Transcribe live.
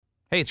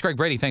Hey, it's Greg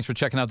Brady. Thanks for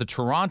checking out the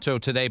Toronto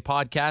Today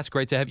podcast.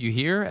 Great to have you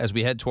here as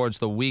we head towards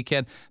the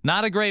weekend.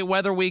 Not a great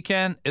weather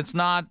weekend. It's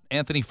not.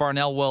 Anthony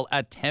Farnell will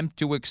attempt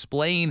to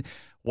explain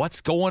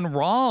what's going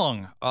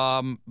wrong.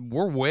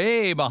 We're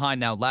way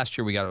behind now. Last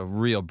year we got a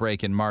real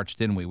break in March,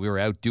 didn't we? We were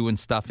out doing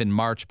stuff in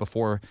March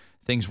before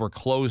things were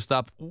closed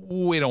up.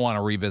 We don't want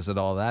to revisit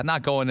all that.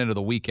 Not going into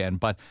the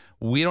weekend, but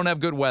we don't have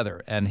good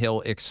weather, and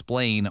he'll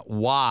explain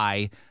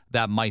why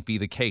that might be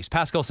the case.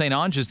 Pascal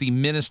St-Onge is the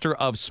Minister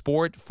of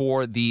Sport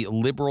for the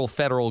Liberal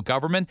federal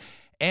government,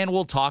 and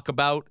we'll talk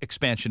about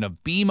expansion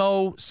of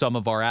BMO, some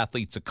of our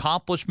athletes'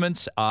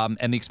 accomplishments,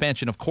 and the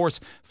expansion, of course,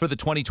 for the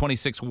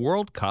 2026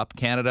 World Cup.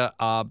 Canada,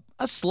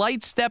 a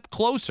slight step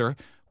closer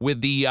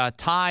with the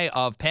tie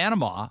of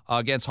Panama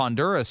against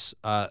Honduras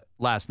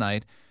last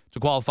night to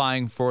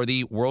qualifying for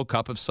the World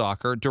Cup of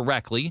Soccer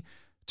directly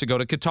to go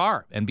to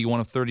Qatar and be one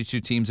of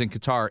 32 teams in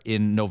Qatar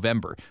in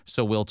November.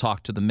 So we'll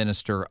talk to the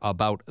minister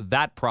about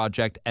that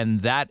project and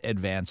that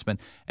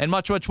advancement and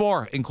much, much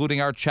more, including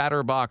our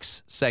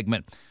Chatterbox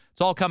segment.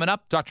 It's all coming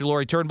up. Dr.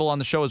 Laurie Turnbull on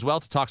the show as well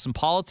to talk some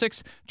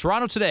politics.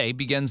 Toronto Today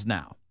begins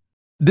now.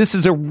 This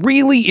is a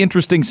really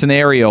interesting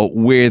scenario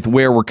with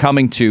where we're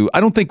coming to. I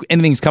don't think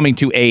anything's coming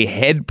to a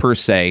head per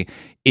se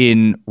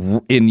in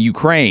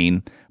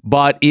Ukraine,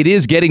 but it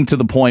is getting to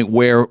the point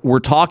where we're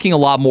talking a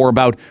lot more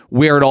about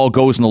where it all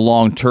goes in the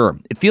long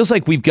term. It feels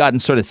like we've gotten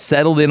sort of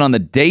settled in on the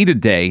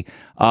day-to-day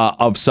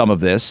of some of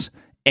this,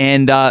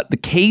 and the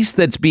case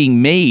that's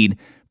being made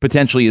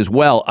potentially as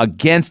well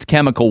against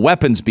chemical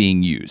weapons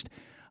being used.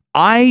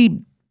 I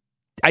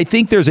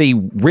think there's a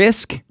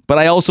risk, but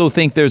I also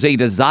think there's a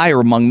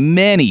desire among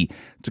many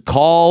to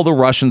call the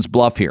Russians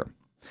bluff here.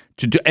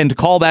 To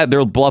call that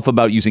their bluff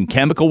about using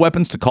chemical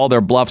weapons, to call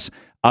their bluffs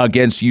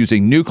against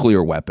using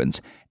nuclear weapons.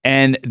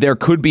 And there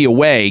could be a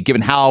way,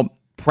 given how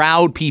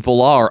proud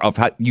people are of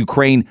how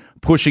Ukraine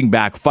pushing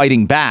back,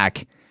 fighting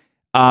back,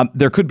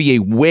 there could be a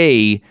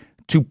way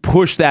to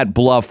push that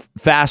bluff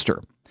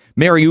faster.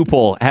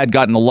 Mariupol had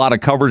gotten a lot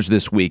of coverage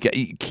this week.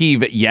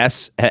 Kyiv,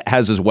 yes,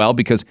 has as well,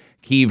 because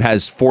Kyiv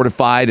has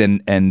fortified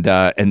and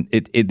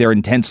they're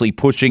intensely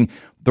pushing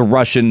the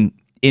Russian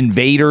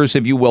invaders,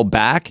 if you will,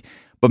 back.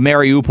 But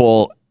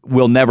Mariupol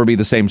will never be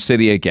the same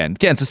city again.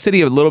 Again, it's a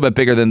city a little bit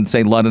bigger than,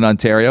 say, London,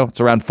 Ontario. It's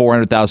around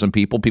 400,000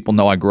 people. People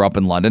know I grew up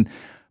in London.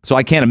 So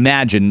I can't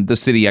imagine the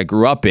city I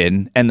grew up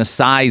in and the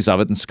size of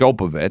it and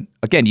scope of it.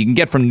 Again, you can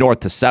get from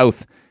north to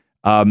south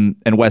and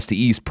west to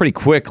east pretty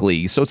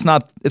quickly. So it's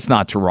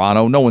not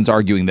Toronto. No one's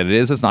arguing that it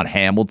is. It's not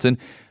Hamilton.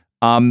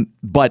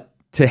 But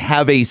to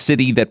have a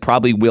city that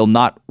probably will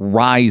not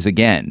rise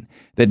again,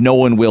 that no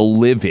one will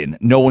live in,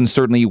 no one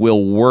certainly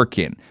will work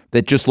in,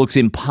 that just looks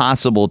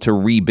impossible to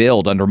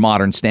rebuild under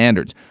modern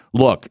standards.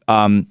 Look,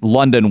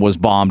 London was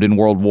bombed in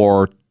World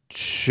War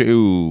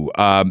II.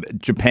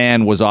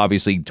 Japan was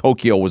obviously,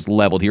 Tokyo was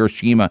leveled,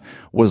 Hiroshima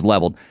was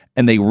leveled,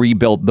 and they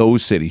rebuilt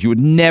those cities. You would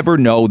never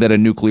know that a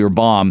nuclear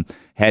bomb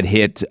had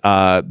hit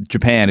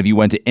Japan if you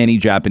went to any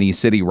Japanese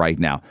city right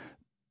now.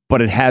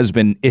 But it has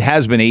been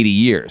 80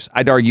 years.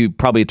 I'd argue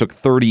probably it took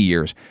 30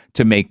 years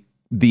to make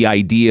the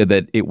idea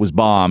that it was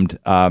bombed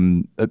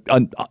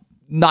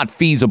not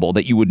feasible,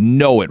 that you would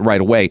know it right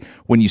away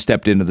when you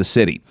stepped into the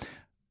city.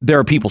 There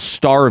are people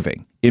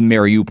starving in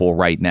Mariupol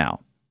right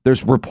now.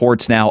 There's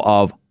reports now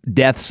of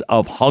deaths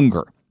of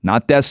hunger,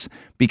 not deaths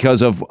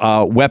because of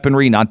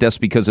weaponry, not deaths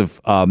because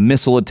of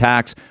missile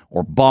attacks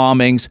or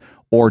bombings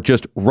or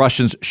just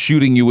Russians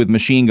shooting you with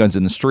machine guns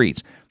in the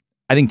streets.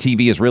 I think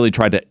TV has really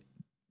tried to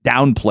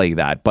downplay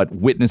that, but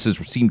witnesses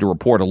seem to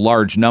report a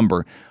large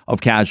number of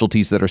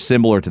casualties that are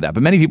similar to that.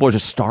 But many people are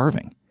just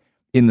starving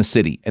in the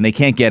city, and they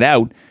can't get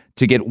out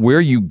to get where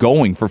are you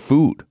going for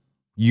food.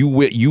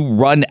 You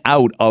run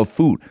out of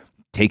food.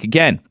 Take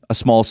again a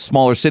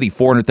smaller city,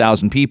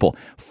 400,000 people.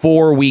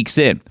 4 weeks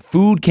in,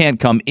 food can't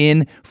come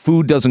in,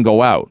 food doesn't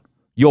go out.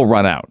 You'll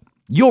run out.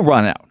 You'll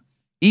run out.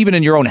 Even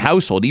in your own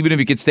household, even if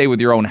you could stay with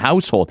your own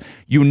household,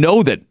 you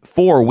know that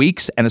 4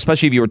 weeks, and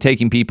especially if you were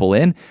taking people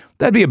in,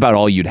 that'd be about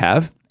all you'd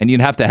have. And you'd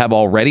have to have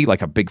already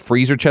like a big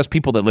freezer chest.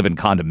 People that live in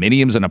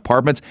condominiums and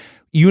apartments,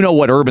 you know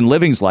what urban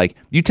living's like.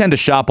 You tend to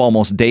shop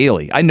almost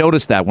daily. I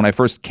noticed that when I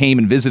first came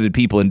and visited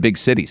people in big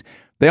cities.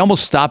 They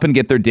almost stop and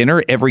get their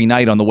dinner every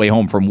night on the way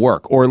home from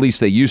work, or at least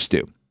they used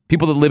to.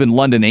 People that live in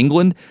London,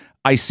 England,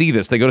 I see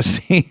this. They go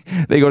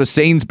to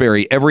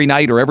Sainsbury every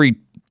night or every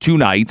 2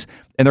 nights,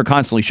 and they're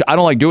constantly I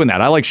don't like doing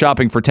that. I like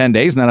shopping for 10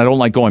 days, and then I don't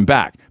like going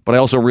back. But I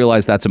also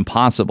realize that's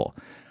impossible.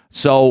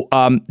 So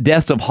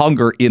deaths of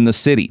hunger in the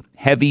city,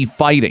 heavy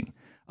fighting.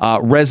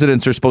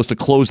 Residents are supposed to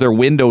close their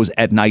windows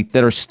at night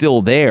that are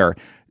still there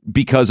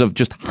because of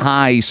just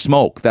high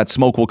smoke. That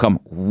smoke will come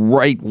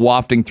right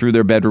wafting through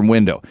their bedroom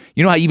window.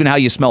 You know how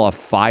you smell a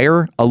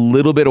fire a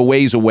little bit of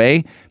ways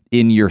away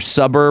in your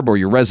suburb or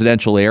your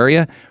residential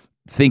area?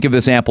 Think of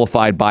this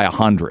amplified by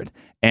 100.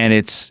 And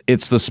it's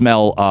the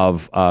smell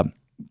of,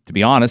 to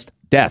be honest,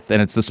 death.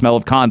 And it's the smell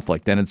of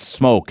conflict. And it's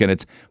smoke. And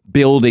it's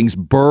buildings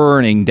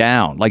burning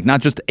down. Like not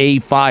just a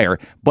fire,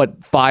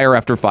 but fire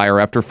after fire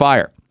after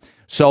fire.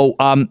 So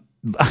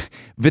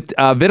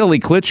Vitaly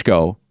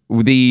Klitschko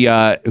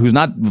who's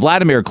not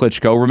Vladimir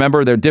Klitschko.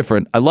 Remember, they're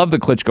different. I love the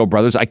Klitschko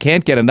brothers. I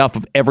can't get enough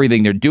of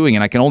everything they're doing,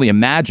 and I can only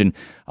imagine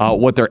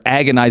what they're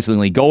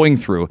agonizingly going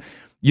through.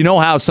 You know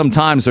how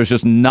sometimes there's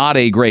just not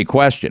a great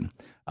question.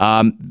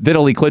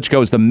 Vitaly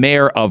Klitschko is the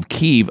mayor of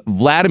Kyiv.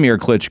 Vladimir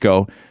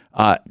Klitschko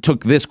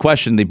took this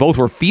question. They both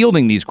were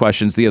fielding these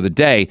questions the other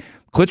day.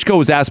 Klitschko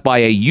was asked by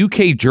a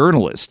UK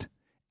journalist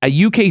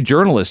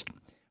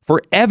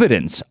for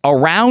evidence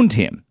around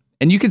him.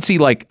 And you can see,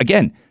 like,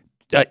 again,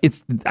 I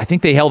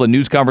think they held a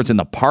news conference in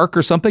the park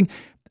or something,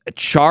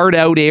 charred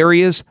out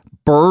areas,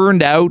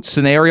 burned out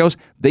scenarios.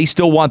 They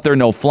still want their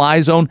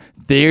no-fly zone.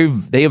 They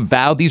have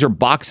vowed, these are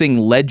boxing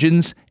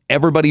legends.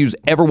 Everybody who's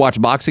ever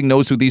watched boxing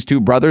knows who these two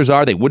brothers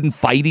are. They wouldn't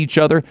fight each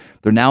other.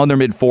 They're now in their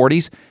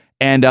mid-40s.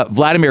 And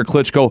Vladimir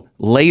Klitschko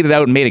laid it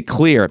out and made it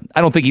clear.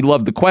 I don't think he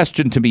loved the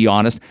question, to be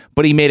honest,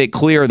 but he made it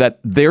clear that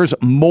there's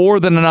more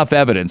than enough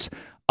evidence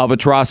of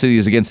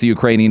atrocities against the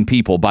Ukrainian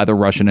people by the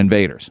Russian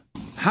invaders.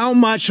 How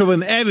much of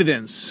an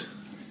evidence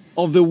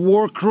of the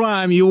war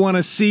crime you want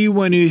to see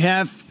when you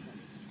have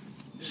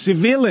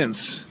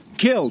civilians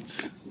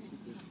killed,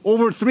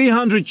 over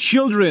 300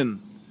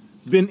 children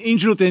been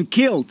injured and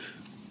killed?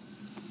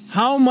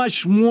 How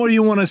much more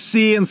you want to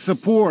see and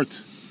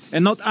support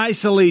and not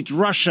isolate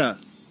Russia?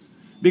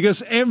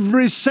 Because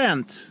every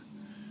cent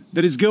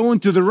that is going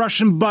to the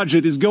Russian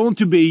budget is going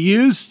to be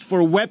used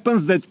for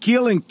weapons that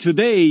killing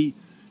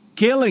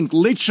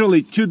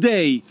literally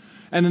today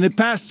and in the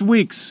past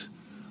weeks,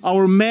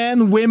 our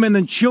men, women,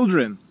 and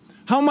children.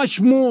 How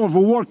much more of a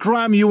war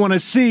crime you want to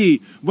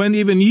see when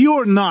even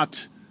you're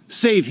not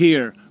safe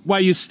here while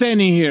you're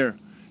standing here?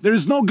 There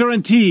is no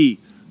guarantee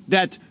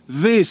that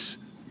this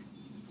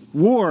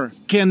war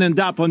can end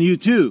up on you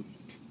too.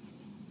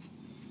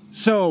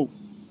 So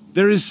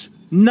there is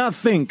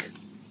nothing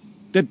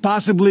that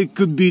possibly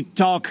could be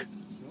talked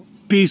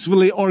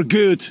peacefully or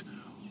good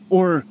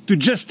or to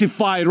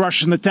justify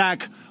Russian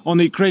attack on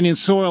the Ukrainian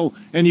soil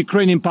and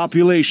Ukrainian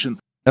population.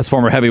 That's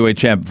former heavyweight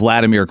champ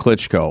Vladimir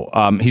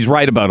Klitschko. He's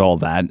right about all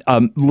that.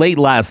 Late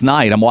last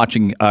night, I'm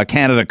watching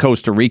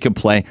Canada-Costa Rica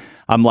play.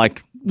 I'm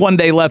like, one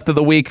day left of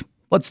the week.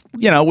 Let's,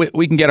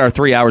 we can get our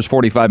 3 hours,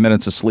 45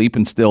 minutes of sleep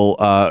and still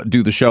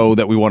do the show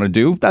that we want to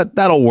do.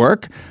 That'll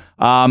work.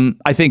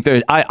 I think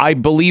I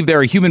believe there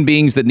are human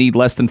beings that need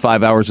less than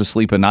 5 hours of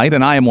sleep a night,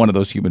 and I am one of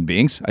those human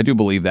beings. I do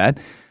believe that.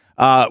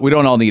 We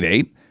don't all need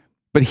 8.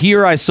 But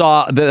here I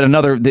saw that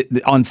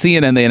on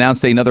CNN, they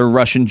announced another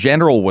Russian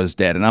general was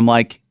dead. And I'm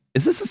like,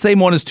 is this the same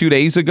one as 2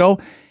 days ago?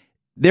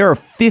 There are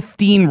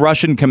 15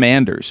 Russian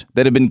commanders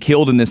that have been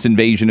killed in this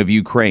invasion of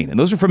Ukraine. And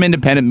those are from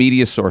independent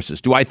media sources.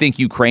 Do I think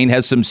Ukraine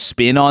has some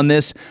spin on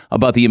this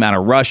about the amount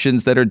of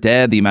Russians that are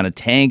dead, the amount of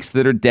tanks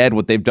that are dead,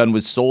 what they've done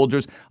with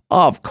soldiers?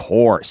 Of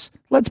course.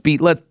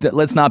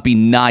 Let's not be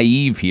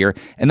naive here,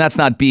 and that's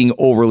not being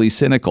overly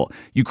cynical.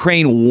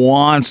 Ukraine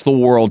wants the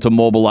world to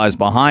mobilize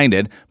behind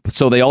it,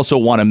 so they also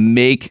want to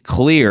make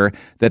clear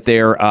that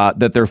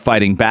they're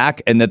fighting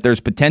back and that there's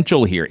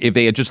potential here. If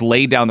they had just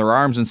laid down their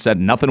arms and said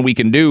nothing we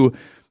can do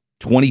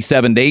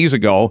 27 days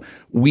ago,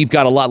 we've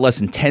got a lot less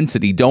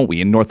intensity, don't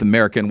we, in North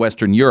America and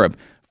Western Europe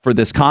for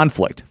this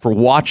conflict, for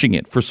watching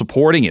it, for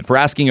supporting it, for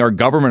asking our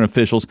government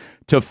officials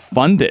to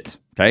fund it.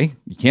 Okay,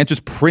 you can't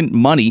just print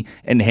money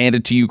and hand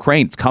it to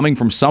Ukraine. It's coming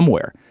from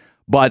somewhere.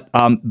 But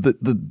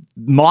the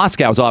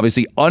Moscow is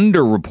obviously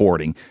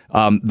underreporting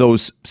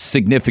those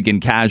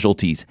significant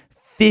casualties.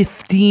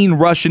 15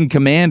 Russian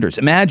commanders.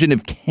 Imagine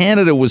if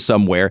Canada was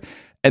somewhere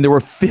and there were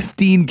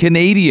 15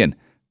 Canadian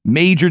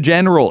major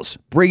generals,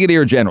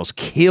 brigadier generals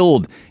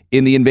killed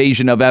in the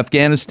invasion of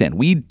Afghanistan.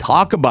 We'd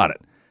talk about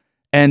it.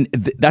 And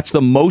that's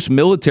the most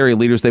military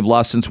leaders they've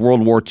lost since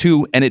World War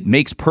II. And it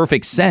makes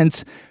perfect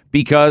sense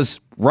because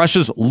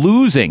Russia's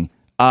losing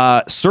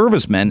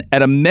servicemen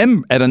at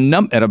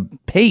a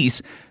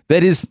pace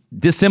that is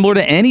dissimilar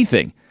to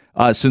anything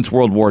since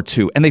World War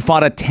II. And they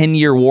fought a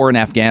 10-year war in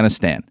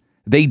Afghanistan.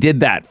 They did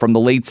that from the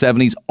late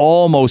 70s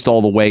almost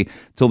all the way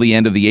till the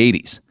end of the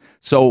 80s.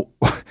 So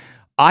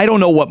I don't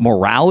know what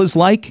morale is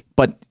like,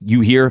 but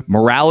you hear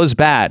morale is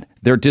bad.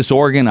 They're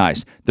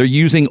disorganized. They're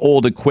using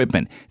old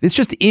equipment. It's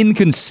just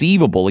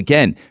inconceivable,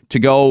 again,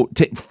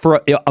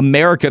 for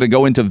America to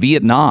go into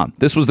Vietnam.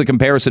 This was the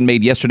comparison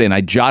made yesterday, and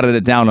I jotted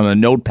it down on a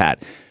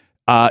notepad.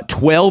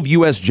 12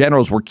 U.S.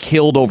 generals were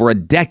killed over a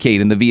decade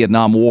in the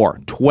Vietnam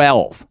War.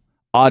 12.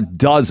 A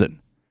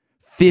dozen.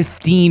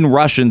 15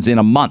 Russians in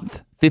a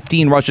month.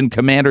 15 Russian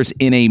commanders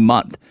in a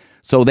month.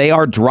 So they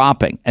are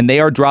dropping, and they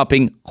are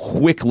dropping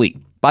quickly.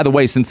 By the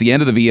way, since the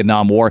end of the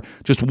Vietnam War,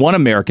 just one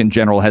American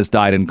general has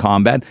died in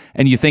combat.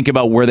 And you think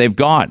about where they've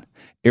gone.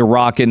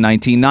 Iraq in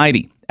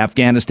 1990,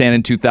 Afghanistan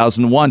in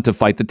 2001 to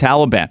fight the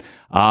Taliban.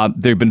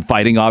 They've been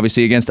fighting,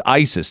 obviously, against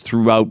ISIS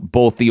throughout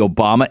both the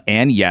Obama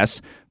and,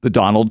 yes, the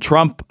Donald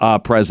Trump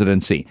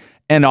presidency.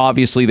 And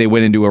obviously, they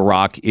went into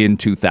Iraq in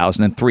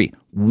 2003.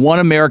 One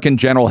American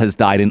general has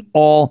died in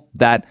all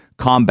that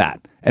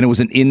combat. And it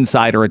was an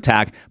insider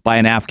attack by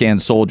an Afghan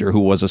soldier who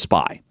was a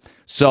spy.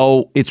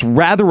 So it's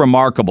rather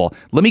remarkable.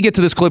 Let me get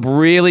to this clip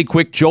really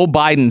quick. Joe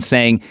Biden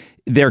saying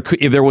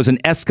if there was an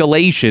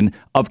escalation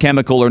of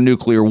chemical or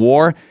nuclear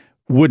war,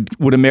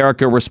 would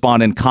America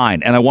respond in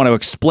kind? And I want to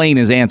explain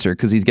his answer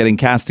because he's getting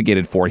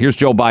castigated for it. Here's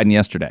Joe Biden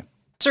yesterday.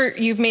 Sir,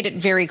 you've made it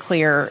very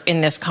clear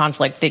in this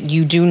conflict that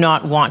you do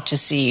not want to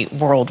see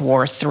World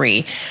War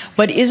III.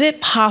 But is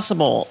it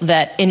possible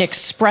that in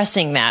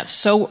expressing that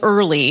so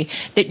early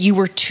that you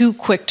were too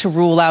quick to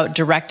rule out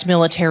direct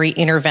military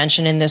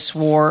intervention in this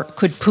war?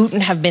 Could Putin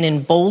have been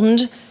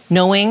emboldened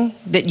knowing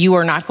that you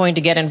are not going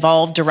to get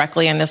involved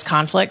directly in this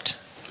conflict?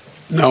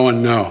 No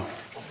and no.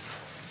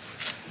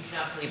 I do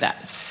not believe that.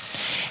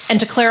 And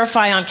to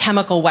clarify on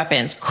chemical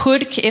weapons,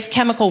 if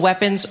chemical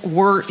weapons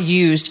were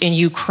used in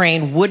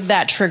Ukraine, would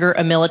that trigger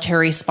a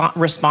military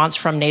response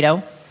from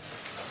NATO?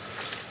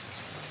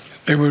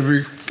 It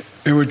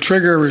would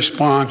trigger a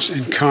response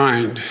in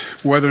kind.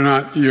 Whether or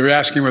not you're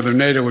asking whether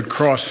NATO would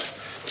cross,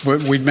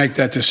 we'd make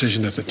that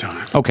decision at the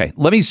time. Okay,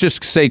 let me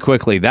just say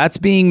quickly, that's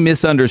being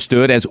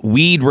misunderstood as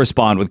we'd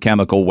respond with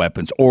chemical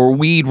weapons or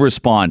we'd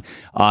respond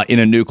in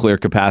a nuclear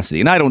capacity.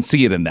 And I don't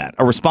see it in that.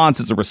 A response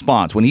is a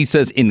response. When he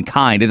says in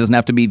kind, it doesn't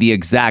have to be the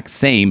exact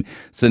same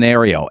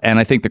scenario. And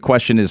I think the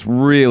question is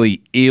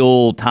really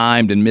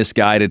ill-timed and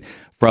misguided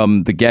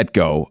from the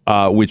get-go,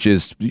 which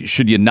is,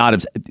 should you not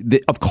have...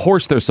 Of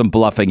course there's some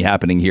bluffing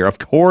happening here. Of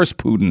course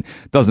Putin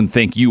doesn't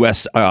think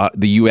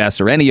the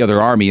U.S. or any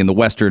other army in the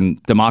Western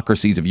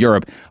democracies of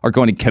Europe are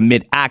going to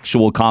commit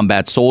actual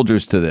combat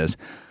soldiers to this.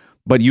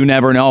 But you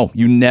never know.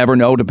 You never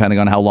know, depending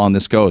on how long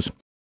this goes.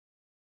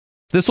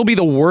 This will be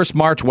the worst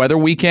March weather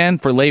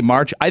weekend for late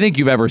March I think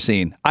you've ever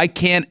seen.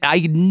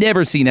 I've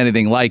never seen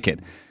anything like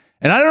it.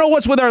 And I don't know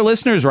what's with our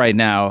listeners right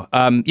now.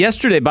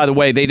 Yesterday, by the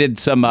way, they did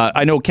some,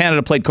 I know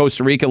Canada played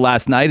Costa Rica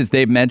last night. As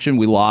Dave mentioned,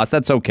 we lost.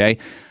 That's okay.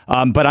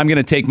 But I'm going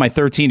to take my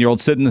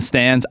 13-year-old, sit in the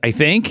stands, I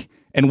think,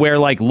 and wear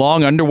like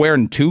long underwear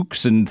and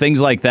toques and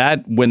things like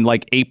that when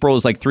like April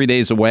is like 3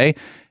 days away.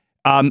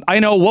 I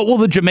know, what will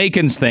the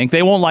Jamaicans think?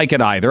 They won't like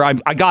it either. I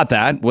got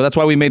that. Well, that's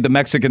why we made the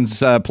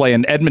Mexicans play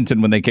in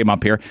Edmonton when they came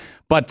up here.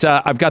 But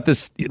I've got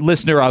this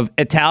listener of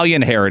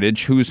Italian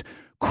heritage who's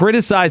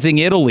criticizing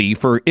Italy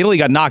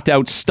got knocked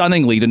out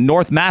stunningly to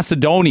North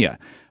Macedonia.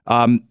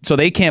 So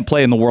they can't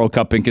play in the World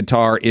Cup in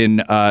Qatar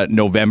in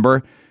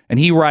November. And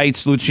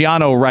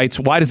Luciano writes,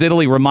 why does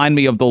Italy remind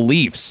me of the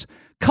Leafs?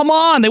 Come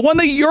on, they won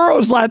the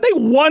Euros last. They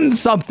won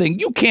something.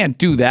 You can't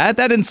do that.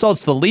 That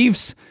insults the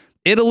Leafs,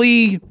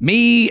 Italy,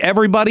 me,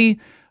 everybody.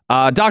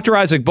 Dr.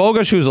 Isaac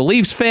Bogusz, who's a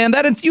Leafs fan,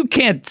 you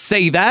can't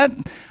say that.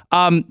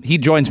 He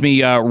joins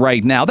me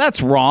right now.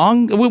 That's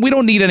wrong. We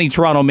don't need any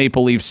Toronto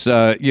Maple Leafs,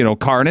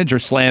 carnage or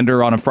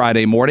slander on a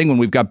Friday morning when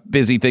we've got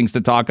busy things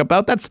to talk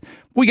about.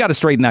 We got to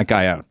straighten that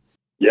guy out.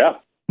 Yeah.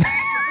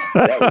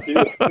 Yeah, we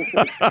do.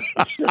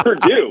 Sure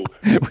do.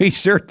 We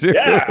sure do.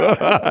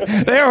 Yeah.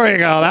 There we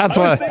go. That's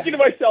I was what. thinking to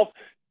myself,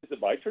 is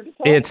it my turn to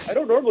talk? I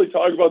don't normally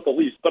talk about the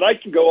Leafs, but I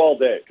can go all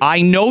day.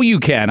 I know you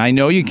can.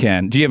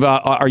 Do you have?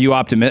 Are you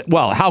optimistic?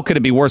 Well, how could it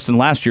be worse than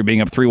last year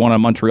being up 3-1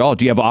 on Montreal?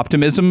 Do you have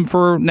optimism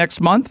for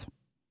next month?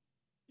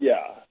 Yeah.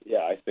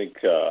 I think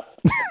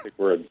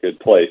we're in a good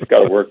place.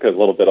 Got to work a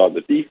little bit on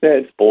the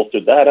defense, bolster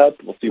that up.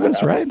 We'll see what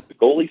happens with the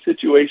goalie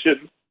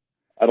situation.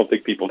 I don't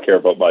think people care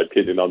about my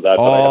opinion on that.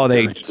 Oh,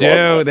 they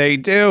do. They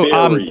do.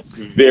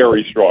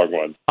 Very strong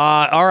one.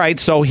 All right.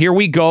 So here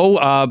we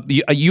go.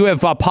 You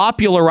have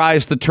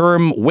popularized the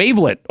term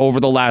wavelet over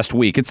the last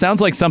week. It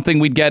sounds like something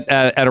we'd get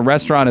at a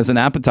restaurant as an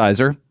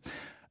appetizer.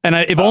 And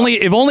if only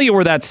it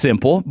were that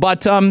simple.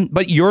 But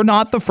you're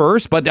not the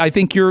first. But I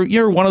think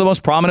you're one of the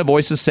most prominent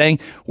voices saying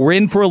we're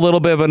in for a little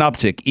bit of an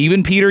uptick.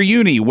 Even Peter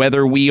Jüni,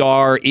 whether we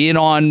are in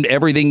on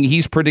everything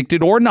he's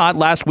predicted or not,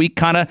 last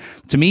week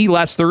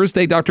last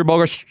Thursday, Dr.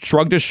 Bogusz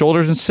shrugged his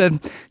shoulders and said,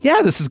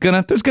 "Yeah, there's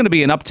gonna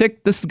be an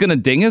uptick. This is gonna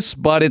ding us,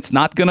 but it's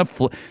not gonna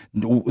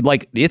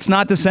it's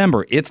not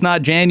December. It's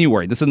not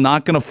January. This is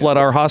not gonna flood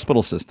our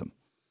hospital system."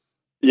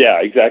 Yeah,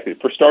 exactly.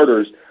 For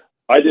starters,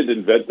 I didn't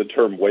invent the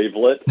term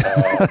wavelet.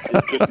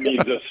 It just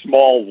means a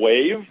small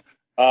wave.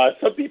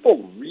 Some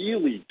people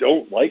really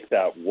don't like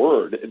that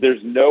word.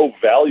 There's no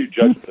value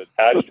judgment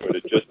attached to it.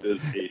 It just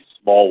is a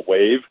small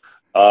wave.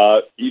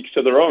 Each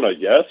to their own, I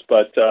guess,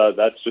 but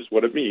that's just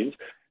what it means.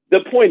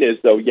 The point is,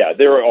 though,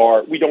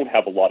 we don't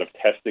have a lot of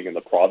testing in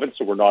the province,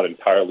 so we're not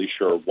entirely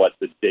sure what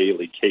the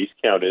daily case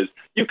count is.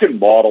 You can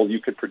model, you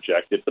can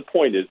project it. The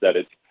point is that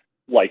it's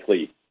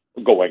likely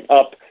going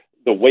up.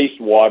 The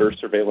wastewater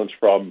surveillance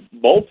from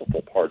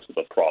multiple parts of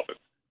the province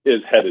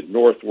is headed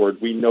northward.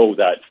 We know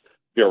that's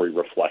very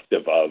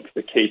reflective of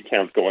the case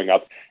count going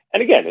up.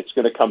 And again, it's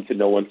going to come to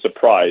no one's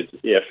surprise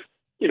if,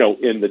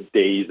 in the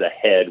days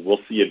ahead,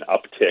 we'll see an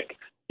uptick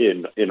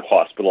in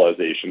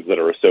hospitalizations that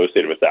are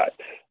associated with that.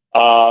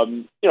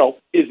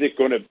 Is it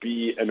going to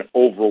be an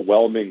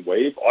overwhelming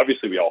wave?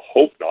 Obviously, we all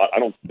hope not. I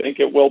don't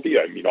think it will be.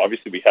 I mean,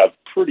 obviously, we have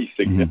pretty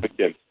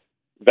significant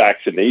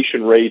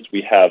vaccination rates.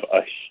 We have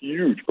a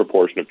huge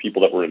proportion of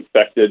people that were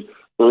infected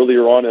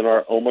earlier on in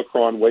our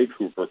Omicron wave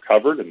who've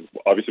recovered, and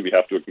obviously we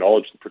have to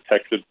acknowledge the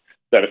protection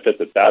benefit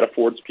that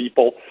affords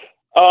people.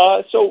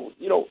 But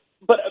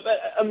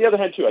on the other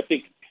hand, too, I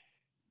think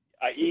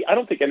I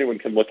don't think anyone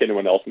can look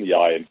anyone else in the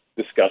eye and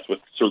discuss with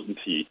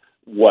certainty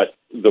what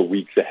the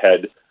weeks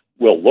ahead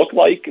will look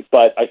like,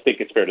 but I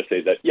think it's fair to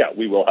say that, yeah,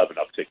 we will have an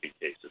uptick in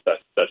cases.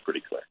 That's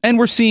pretty clear. And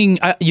we're seeing,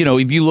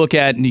 if you look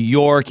at New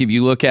York, if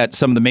you look at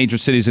some of the major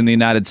cities in the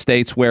United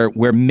States where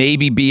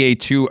maybe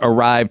BA2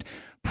 arrived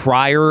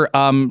prior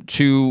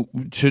to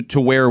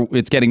where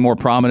it's getting more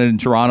prominent in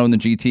Toronto and the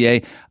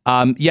GTA,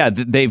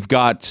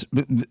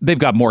 they've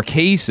got more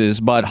cases,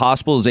 but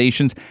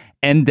hospitalizations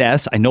and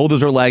deaths, I know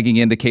those are lagging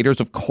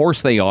indicators. Of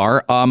course they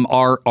are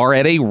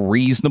at a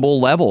reasonable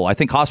level. I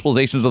think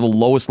hospitalizations are the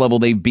lowest level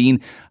they've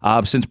been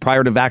since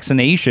prior to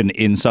vaccination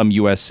in some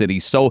U.S.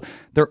 cities. So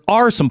there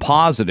are some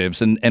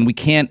positives, and we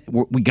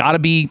got to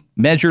be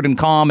measured and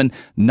calm and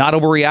not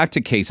overreact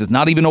to cases,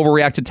 not even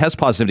overreact to test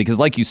positivity. Because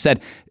like you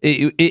said,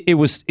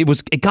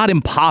 it got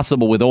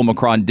impossible with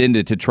Omicron, didn't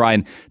it, to try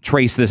and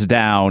trace this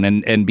down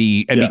and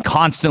be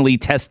constantly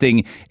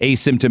testing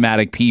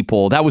asymptomatic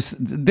people.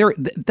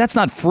 That's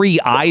not free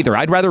either.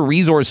 I'd rather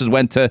resources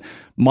went to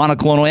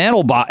monoclonal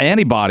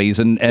antibodies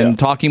and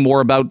talking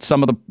more about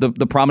some of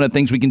the prominent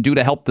things we can do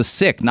to help the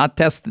sick, not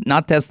test the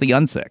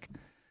unsick.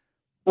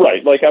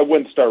 Right. Like, I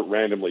wouldn't start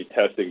randomly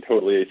testing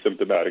totally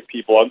asymptomatic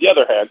people. On the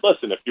other hand,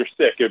 listen, if you're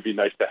sick, it'd be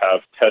nice to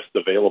have tests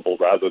available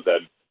rather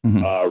than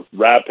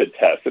rapid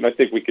tests. And I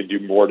think we could do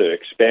more to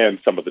expand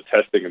some of the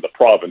testing in the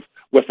province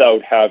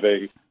without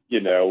having,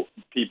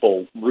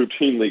 people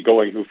routinely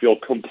going who feel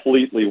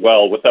completely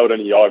well without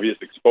any obvious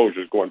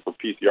exposures going for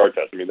PCR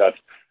tests. I mean,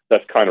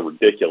 that's kind of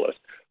ridiculous.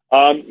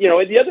 And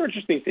the other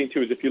interesting thing,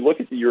 too, is if you look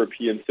at the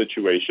European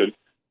situation,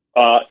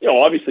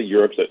 obviously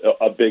Europe's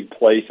a big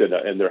place,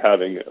 and they're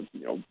having,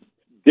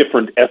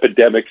 different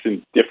epidemics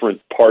in different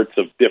parts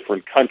of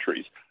different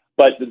countries.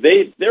 But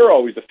they're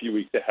always a few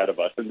weeks ahead of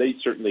us, and they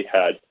certainly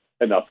had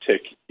an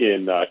uptick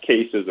in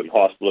cases and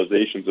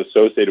hospitalizations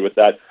associated with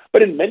that.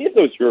 But in many of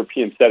those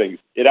European settings,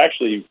 it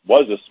actually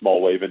was a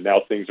small wave, and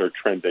now things are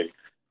trending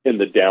in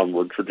the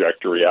downward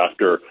trajectory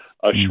after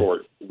a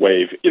short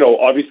wave.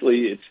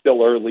 Obviously it's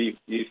still early.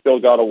 You still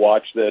got to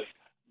watch this.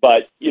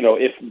 But,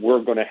 if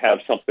we're going to have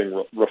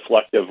something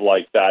reflective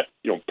like that,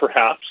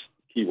 perhaps,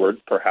 keyword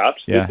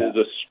perhaps, this is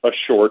a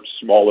short,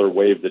 smaller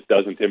wave that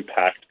doesn't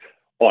impact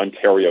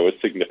Ontario as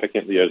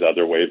significantly as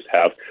other waves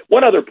have.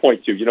 One other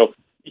point, too,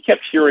 you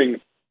kept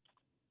hearing,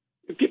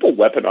 people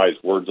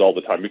weaponize words all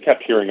the time. We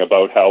kept hearing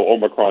about how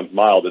Omicron's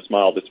mild, it's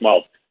mild, it's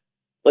mild.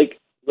 Like,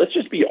 let's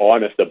just be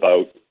honest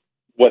about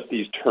what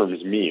these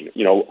terms mean.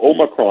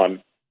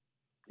 Omicron,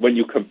 when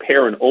you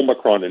compare an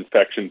Omicron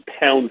infection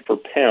pound for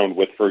pound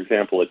with, for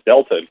example, a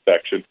Delta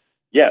infection,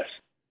 yes,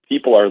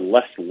 people are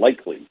less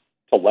likely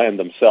to land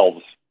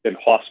themselves in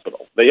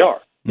hospital. They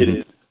are. Mm-hmm. It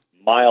is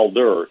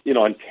milder in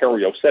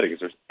Ontario settings.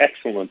 There's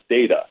excellent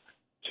data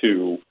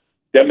to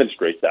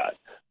demonstrate that.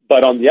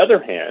 But on the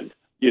other hand,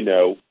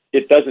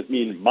 it doesn't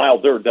mean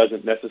milder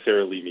doesn't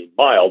necessarily mean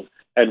mild.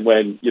 And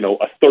when,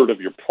 a third of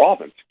your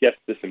province gets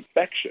this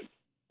infection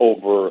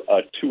over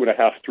a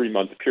 2.5-3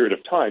 month period of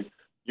time,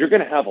 you're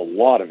going to have a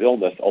lot of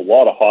illness, a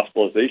lot of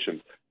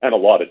hospitalizations, and a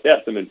lot of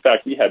deaths. And in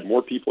fact, we had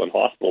more people in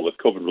hospital with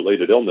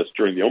COVID-related illness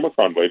during the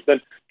Omicron wave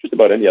than just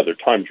about any other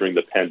time during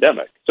the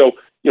pandemic. So,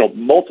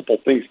 multiple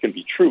things can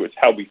be true. It's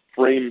how we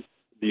frame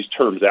these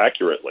terms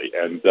accurately.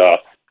 And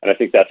I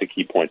think that's a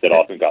key point that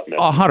often got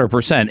missed.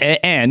 100%.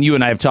 And you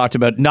and I have talked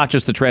about not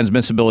just the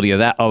transmissibility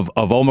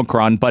of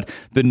Omicron, but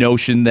the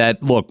notion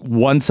that, look,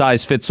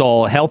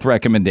 one-size-fits-all health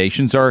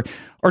recommendations are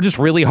just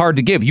really hard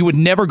to give. You would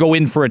never go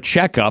in for a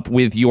checkup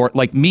with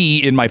like me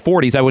in my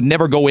 40s. I would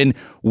never go in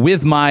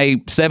with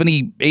my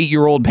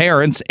 78-year-old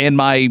parents and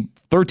my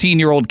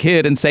 13-year-old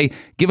kid and say,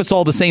 give us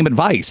all the same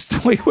advice.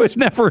 We would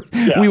never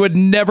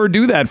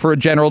do that for a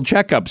general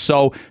checkup.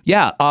 So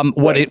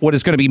what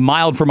is going to be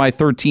mild for my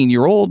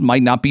 13-year-old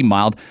might not be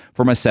mild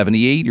for my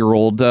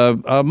 78-year-old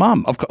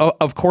mom.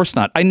 Of course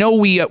not. I know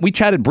we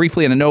chatted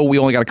briefly, and I know we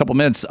only got a couple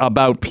minutes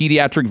about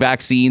pediatric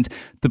vaccines,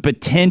 the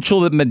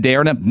potential that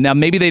Moderna, now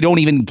maybe they don't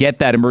even get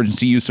that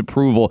emergency use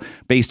approval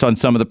based on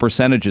some of the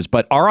percentages,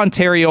 but our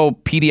Ontario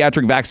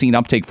pediatric vaccine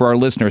uptake for our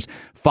listeners,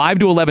 5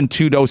 to 11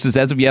 2 doses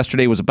as of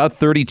yesterday was about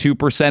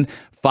 32%,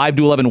 5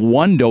 to 11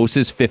 1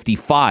 doses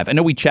 55%. I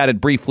know we chatted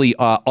briefly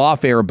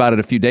off air about it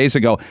a few days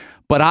ago,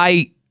 but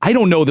I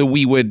don't know that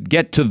we would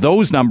get to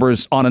those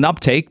numbers on an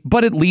uptake,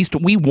 but at least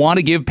we want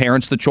to give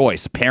parents the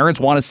choice. Parents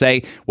want to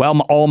say, well,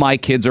 all my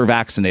kids are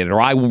vaccinated, or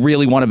I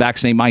really want to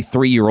vaccinate my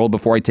 3-year-old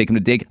before I take him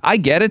to dig. I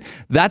get it.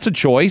 That's a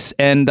choice.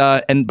 But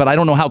I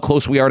don't know how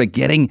close we are to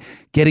getting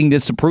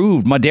this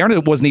approved.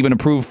 Moderna wasn't even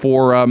approved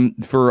for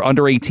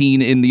under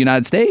 18 in the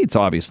United States,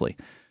 obviously.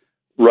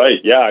 Right.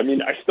 Yeah. I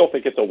mean, I still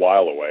think it's a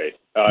while away.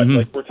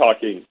 Like we're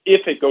talking,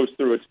 if it goes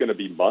through, it's going to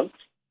be months.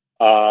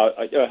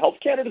 Health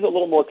Canada is a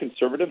little more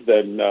conservative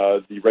than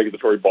the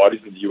regulatory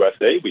bodies in the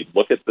USA. We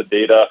look at the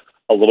data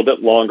a little bit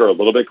longer, a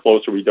little bit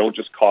closer. We don't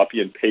just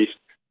copy and paste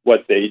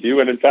what they do.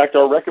 And in fact,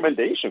 our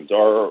recommendations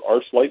are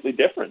slightly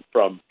different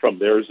from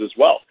theirs as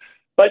well.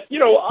 But,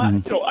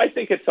 I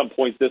think at some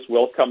point this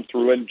will come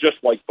through. And just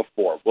like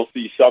before, we'll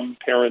see some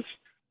parents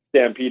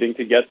stampeding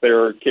to get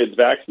their kids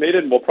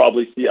vaccinated, and we'll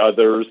probably see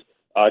others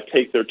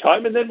take their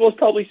time, and then we'll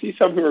probably see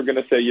some who are going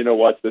to say, you know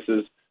what, this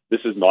is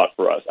not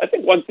for us. I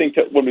think one thing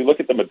when we look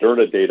at the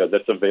Moderna data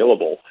that's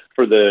available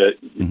for the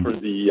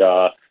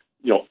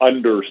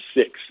under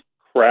 6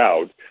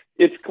 crowd,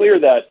 it's clear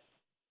that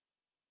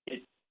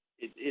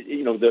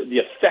the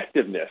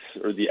effectiveness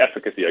or the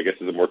efficacy, I guess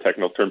is a more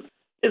technical term,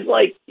 is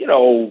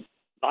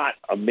not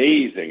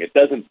amazing. It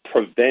doesn't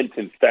prevent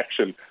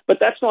infection, but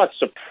that's not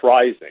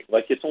surprising.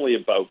 Like, it's only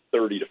about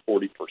 30 to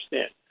 40%.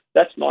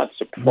 That's not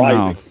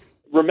surprising.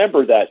 No.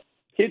 Remember that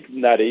kids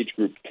in that age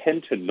group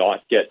tend to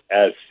not get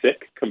as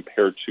sick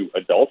compared to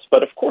adults,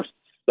 but of course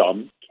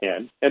some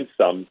can and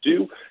some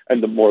do,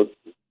 and the more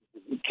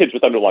kids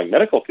with underlying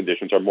medical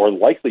conditions are more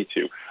likely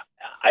to.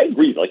 I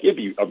agree. Like, it'd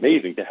be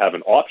amazing to have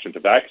an option to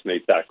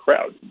vaccinate that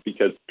crowd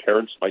because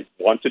parents might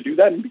want to do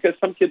that and because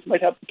some kids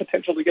might have the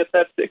potential to get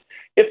that sick.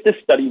 If this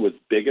study was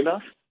big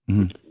enough,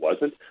 which it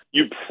wasn't,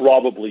 you'd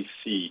probably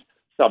see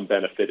some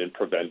benefit in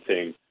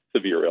preventing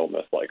severe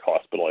illness like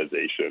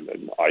hospitalization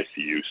and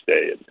ICU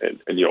stay. And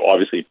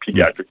obviously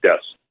pediatric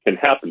deaths can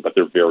happen, but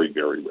they're very,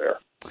 very rare.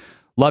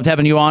 Loved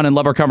having you on and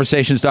love our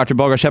conversations, Dr.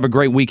 Bogoch. Have a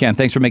great weekend.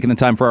 Thanks for making the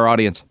time for our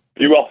audience.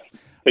 You will.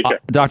 Take care.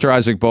 Dr.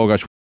 Isaac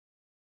Bogoch.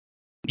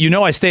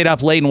 I stayed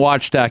up late and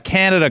watched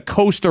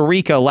Canada-Costa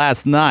Rica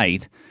last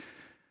night.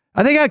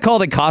 I think I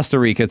called it Costa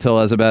Rica till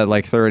I was about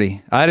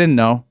 30. I didn't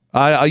know.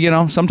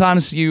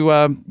 Sometimes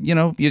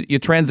you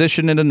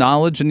transition into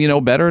knowledge and you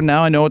know better.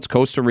 Now I know it's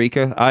Costa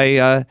Rica.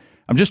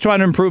 I'm just trying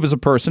to improve as a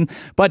person.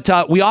 But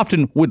we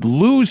often would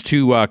lose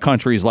to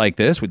countries like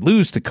this. We'd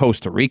lose to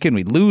Costa Rica and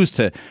we'd lose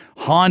to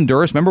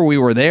Honduras. Remember, we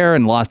were there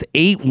and lost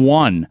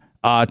 8-1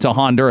 to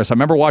Honduras. I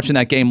remember watching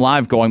that game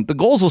live going, the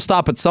goals will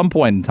stop at some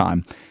point in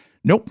time.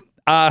 Nope.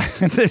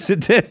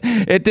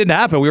 It didn't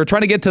happen. We were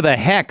trying to get to the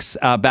Hex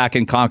back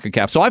in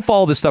CONCACAF. So I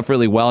follow this stuff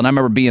really well. And I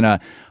remember being a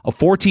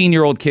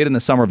 14-year-old kid in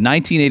the summer of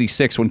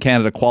 1986 when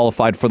Canada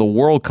qualified for the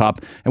World Cup.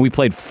 And we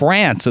played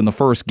France in the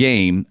first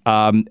game.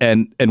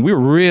 And we were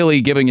really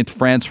giving it to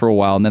France for a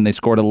while. And then they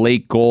scored a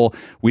late goal.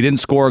 We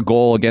didn't score a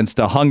goal against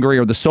Hungary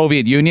or the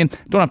Soviet Union.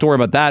 Don't have to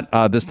worry about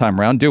that this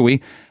time around, do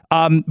we?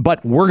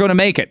 But we're going to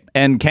make it,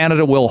 and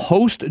Canada will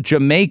host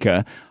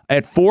Jamaica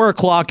at 4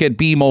 o'clock at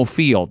BMO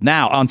Field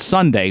now on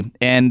Sunday.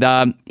 And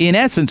in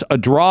essence, a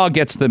draw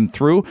gets them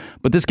through.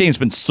 But this game's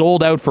been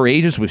sold out for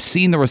ages. We've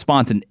seen the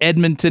response in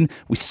Edmonton.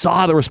 We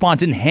saw the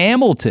response in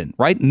Hamilton,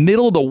 right?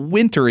 Middle of the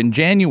winter in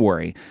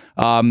January,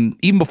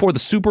 even before the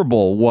Super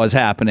Bowl was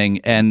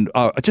happening. And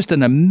just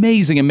an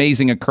amazing,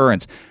 amazing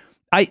occurrence.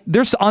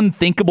 There's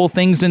unthinkable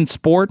things in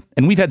sport,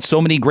 and we've had so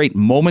many great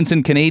moments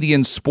in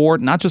Canadian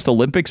sport, not just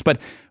Olympics,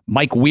 but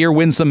Mike Weir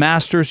wins the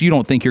Masters. You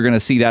don't think you're going to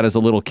see that as a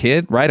little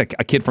kid, right?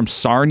 A kid from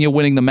Sarnia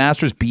winning the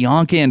Masters,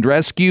 Bianca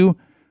Andreescu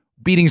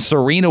beating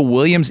Serena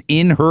Williams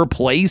in her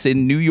place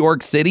in New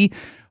York City,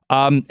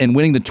 and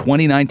winning the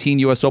 2019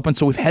 U.S. Open.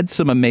 So we've had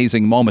some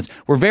amazing moments.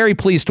 We're very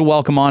pleased to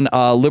welcome on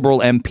Liberal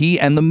MP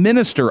and the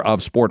Minister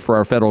of Sport for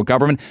our federal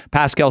government,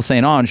 Pascal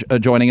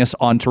St-Onge, joining us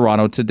on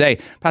Toronto Today.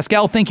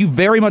 Pascal, thank you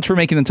very much for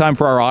making the time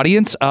for our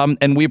audience,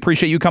 and we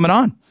appreciate you coming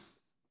on.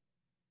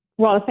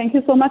 Well, thank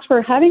you so much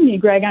for having me,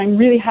 Greg. I'm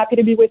really happy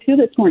to be with you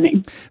this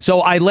morning. So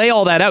I lay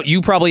all that out. You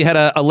probably had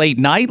a late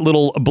night,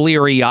 little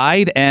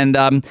bleary-eyed,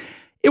 and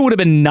it would have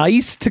been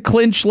nice to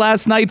clinch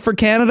last night for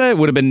Canada. It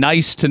would have been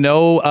nice to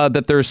know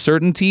that there's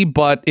certainty,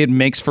 but it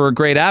makes for a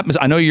great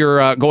atmosphere. I know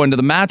you're going to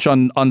the match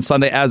on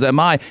Sunday, as am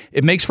I.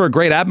 It makes for a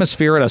great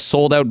atmosphere at a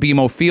sold-out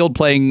BMO Field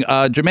playing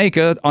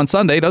Jamaica on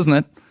Sunday, doesn't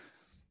it?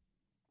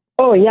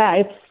 Oh, yeah,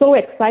 it's so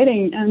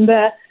exciting. And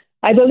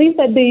I believe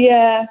that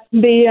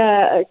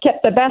they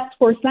kept the best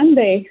for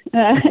Sunday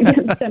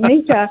against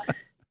Jamaica.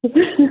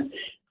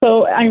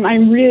 So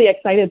I'm really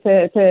excited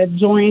to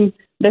join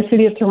the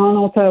city of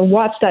Toronto to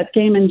watch that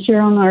game and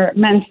cheer on our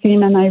men's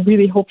team, and I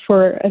really hope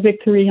for a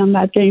victory on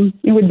that game.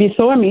 It would be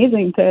so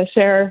amazing to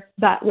share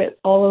that with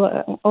all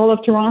of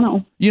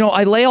Toronto.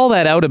 I lay all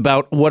that out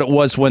about what it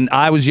was when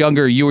I was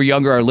younger, you were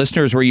younger, our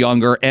listeners were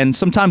younger, and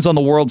sometimes on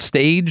the world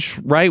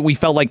stage, right, we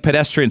felt like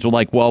pedestrians were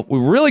like, well,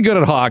 we're really good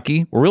at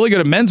hockey, we're really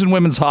good at men's and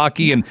women's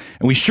hockey, and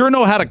we sure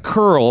know how to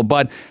curl,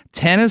 but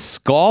tennis,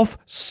 golf,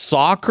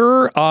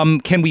 soccer,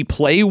 can we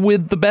play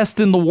with the best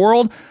in the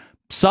world?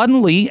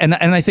 Suddenly, and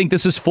I think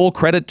this is full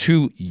credit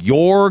to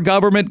your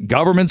government,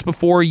 governments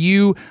before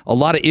you, a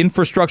lot of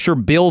infrastructure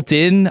built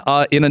in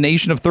a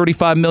nation of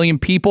 35 million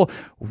people.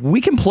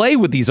 We can play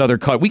with these other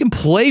countries. We can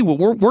play.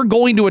 We're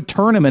going to a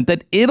tournament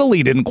that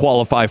Italy didn't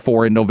qualify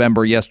for in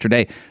November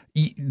yesterday.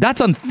 That's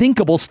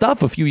unthinkable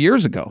stuff a few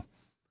years ago.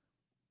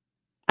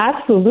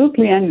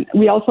 Absolutely. And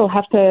we also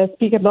have to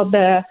speak about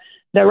the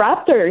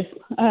Raptors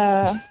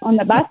on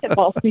the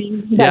basketball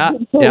team that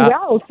did so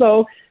well.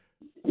 So,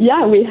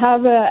 yeah, we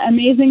have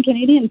amazing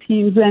Canadian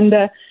teams, and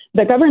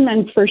the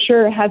government for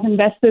sure has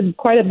invested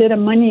quite a bit of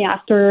money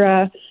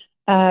after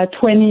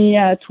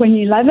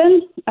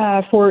 2011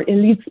 for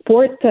elite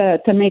sport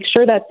to make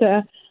sure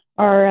that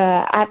our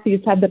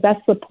athletes have the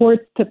best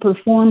support to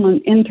perform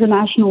on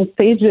international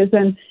stages.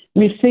 And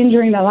we've seen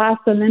during the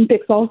last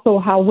Olympics also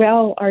how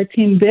well our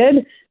team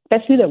did,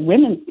 especially the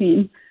women's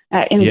team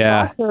in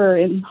soccer,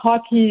 in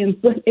hockey, and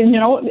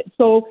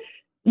so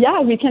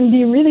yeah, we can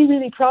be really,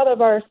 really proud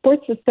of our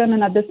sports system,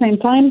 and at the same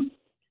time,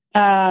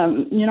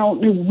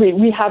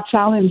 we have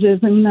challenges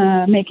in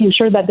making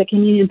sure that the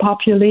Canadian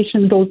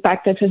population goes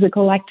back to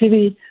physical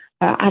activity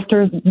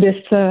after this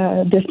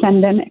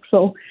pandemic.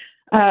 So,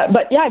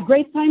 but yeah,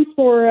 great time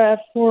for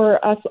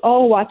us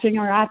all watching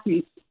our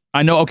athletes.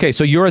 I know. Okay,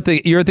 so you're at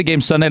the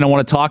game Sunday, and I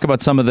want to talk about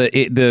some of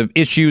the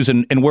issues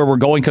and where we're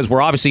going, because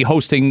we're obviously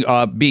hosting,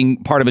 being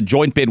part of a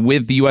joint bid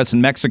with the U.S.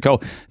 and Mexico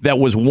that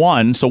was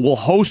won. So we'll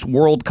host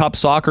World Cup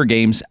soccer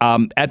games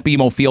at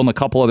BMO Field and a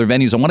couple other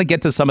venues. I want to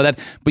get to some of that,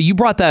 but you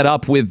brought that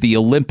up with the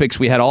Olympics.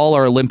 We had all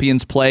our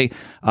Olympians play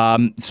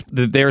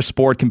their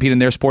sport, compete in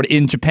their sport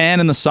in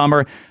Japan in the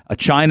summer,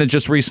 China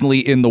just recently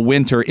in the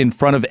winter in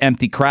front of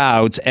empty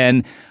crowds,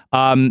 and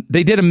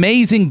they did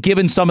amazing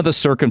given some of the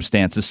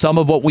circumstances, some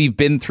of what we've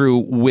been through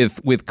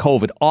with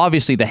COVID.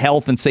 Obviously, the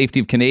health and safety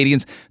of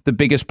Canadians, the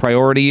biggest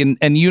priority.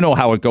 And you know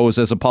how it goes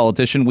as a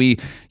politician. We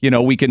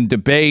can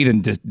debate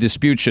and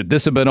dispute, should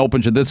this have been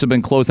open, should this have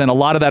been closed? And a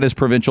lot of that is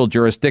provincial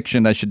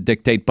jurisdiction that should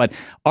dictate. But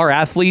our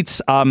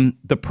athletes,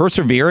 the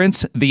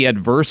perseverance, the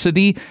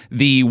adversity,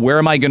 the where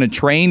am I going to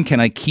train? Can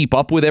I keep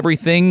up with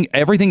everything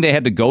they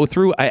had to go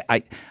through?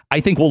 I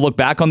think we'll look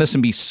back on this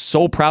and be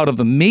so proud of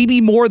them,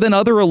 maybe more than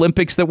other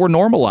Olympics that were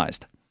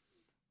normalized.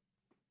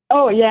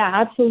 Oh, yeah,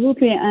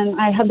 absolutely.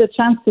 And I had the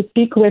chance to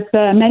speak with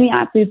many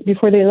athletes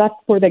before they left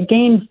for the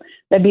games,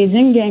 the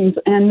Beijing Games.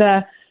 And,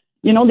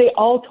 they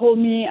all told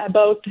me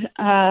about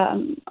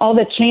all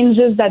the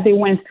changes that they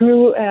went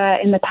through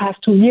in the past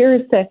 2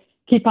 years to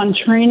keep on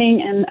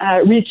training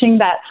and reaching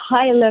that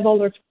high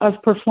level of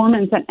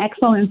performance and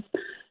excellence.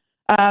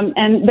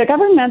 And the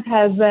government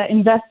has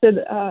invested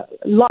a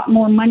lot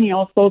more money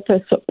also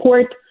to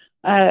support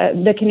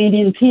the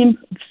Canadian team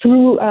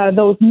through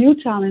those new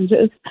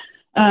challenges.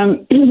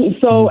 And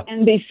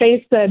they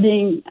face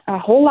being a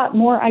whole lot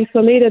more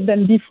isolated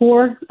than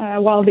before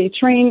while they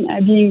train,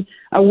 being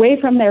away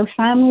from their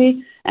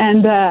family.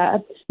 And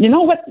you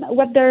know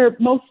what their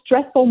most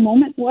stressful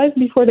moment was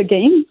before the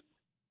game?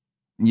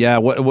 Yeah,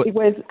 what? It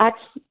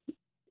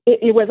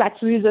was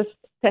actually just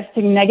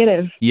testing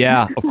negative.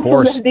 Yeah, of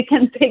course. So that they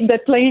can take the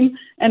plane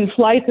and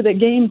fly to the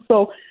game.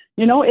 So,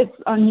 it's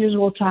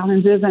unusual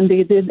challenges, and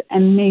they did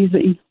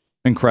amazing.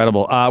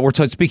 Incredible. We're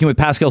speaking with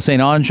Pascale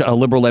St-Onge, a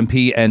Liberal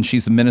MP, and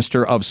she's the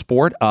Minister of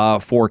Sport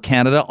for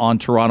Canada on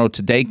Toronto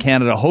today.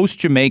 Canada hosts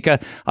Jamaica.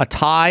 A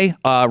tie,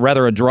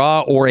 a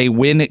draw or a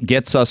win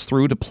gets us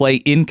through to play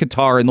in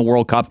Qatar in the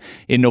World Cup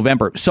in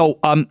November. So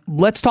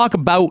let's talk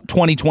about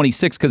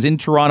 2026, because in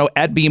Toronto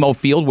at BMO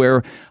Field,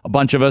 where a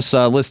bunch of us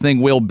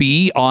listening will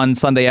be on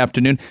Sunday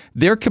afternoon,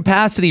 their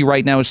capacity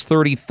right now is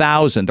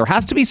 30,000. There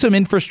has to be some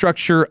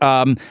infrastructure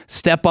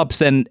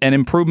step-ups and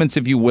improvements,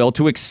 if you will,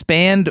 to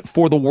expand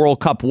for the World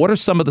Cup. What are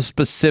some of the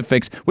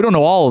specifics? We don't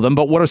know all of them,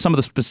 but what are some of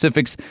the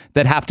specifics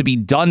that have to be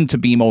done to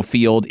BMO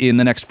Field in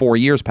the next 4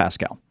 years,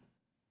 Pascale?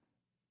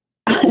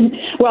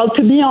 Well,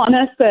 to be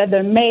honest,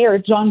 the mayor,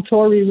 John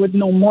Tory, would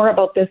know more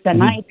about this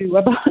than I do,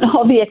 about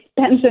all the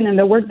expansion and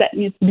the work that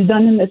needs to be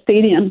done in the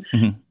stadium.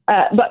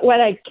 But what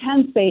I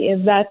can say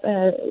is that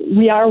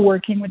we are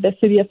working with the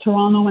City of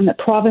Toronto and the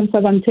Province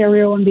of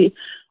Ontario on the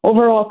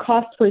overall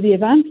cost for the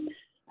event.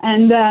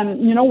 And,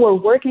 we're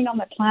working on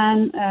the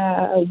plan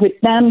with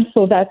them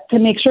so that to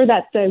make sure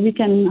that we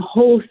can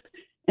host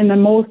in the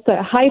most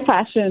high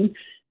fashion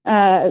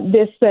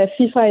this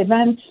FIFA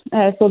event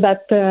so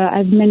that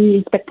as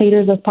many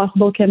spectators as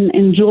possible can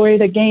enjoy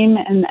the game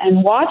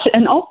and watch,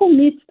 and also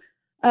meet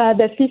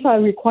the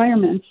FIFA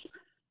requirements.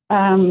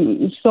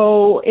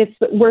 So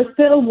we're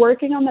still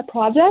working on the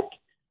project.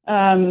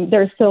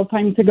 There's still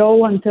time to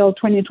go until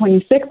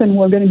 2026, and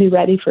we're going to be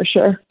ready for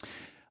sure.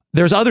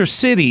 There's other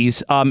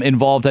cities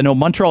involved. I know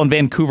Montreal and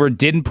Vancouver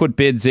didn't put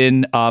bids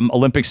in.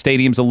 Olympic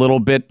Stadium's a little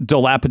bit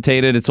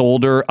dilapidated. It's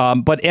older.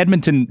 But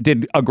Edmonton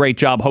did a great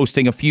job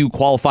hosting a few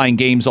qualifying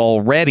games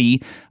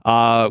already.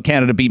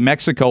 Canada beat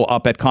Mexico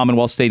up at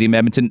Commonwealth Stadium,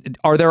 Edmonton.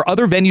 Are there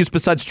other venues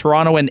besides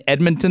Toronto and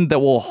Edmonton that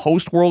will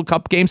host World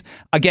Cup games?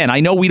 Again, I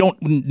know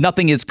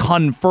nothing is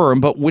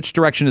confirmed, but which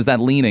direction is that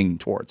leaning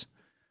towards?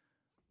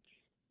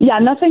 Yeah,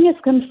 nothing is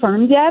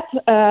confirmed yet,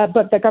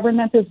 but the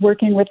government is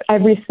working with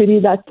every city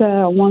that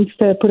wants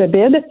to put a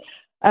bid.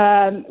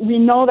 We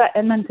know that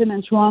Edmonton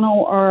and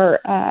Toronto are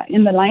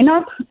in the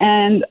lineup,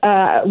 and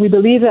we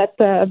believe that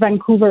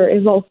Vancouver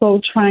is also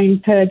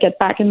trying to get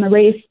back in the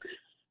race.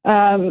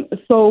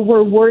 So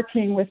we're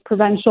working with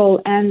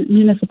provincial and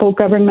municipal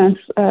governments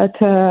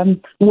to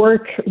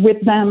work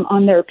with them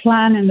on their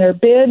plan and their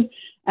bid.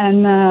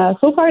 And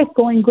so far it's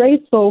going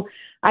great. So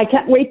I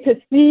can't wait to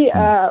see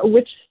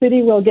which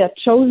city will get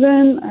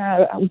chosen.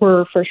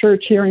 We're for sure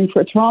cheering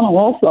for Toronto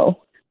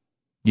also.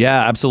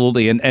 Yeah,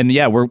 absolutely. And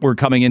yeah, we're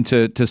coming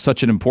into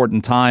such an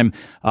important time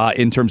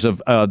in terms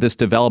of this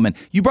development.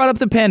 You brought up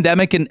the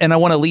pandemic, and I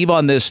want to leave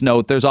on this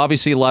note. There's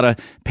obviously a lot of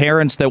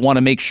parents that want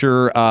to make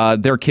sure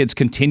their kids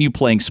continue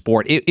playing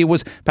sport. It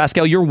was,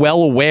 Pascal, you're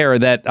well aware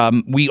that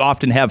we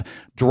often have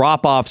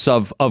drop-offs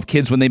of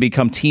kids when they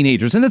become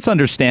teenagers, and it's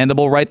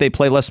understandable, right? They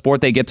play less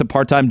sport, they get to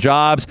part-time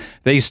jobs,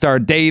 they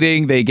start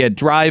dating, they get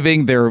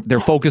driving, they're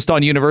focused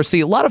on university.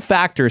 A lot of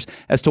factors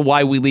as to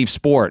why we leave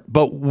sport,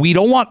 but we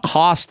don't want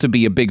cost to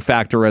be a big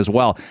factor as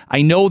well.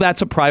 I know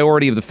that's a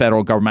priority of the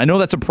federal government. I know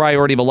that's a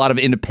priority of a lot of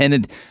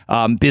independent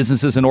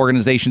businesses and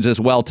organizations as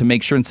well, to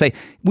make sure and say,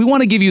 we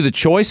want to give you the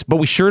choice, but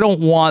we sure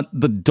don't want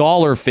the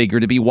dollar figure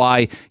to be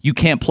why you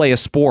can't play a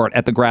sport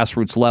at the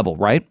grassroots level,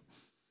 right?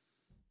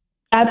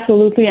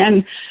 Absolutely.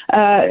 And,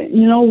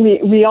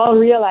 we all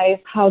realize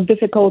how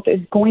difficult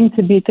it's going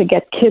to be to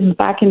get kids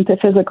back into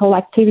physical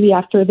activity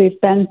after they've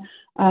been,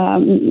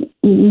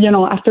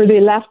 after they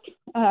left.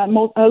 A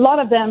lot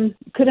of them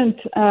couldn't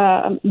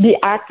be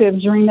active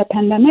during the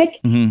pandemic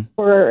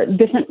for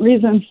different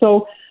reasons.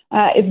 So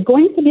it's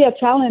going to be a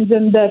challenge,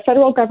 and the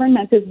federal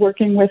government is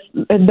working with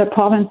the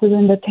provinces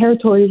and the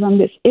territories on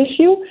this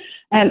issue.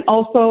 And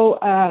also,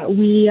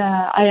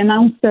 I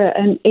announced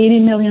an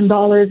 $80 million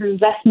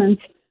investment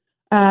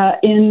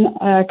in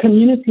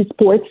community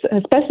sports,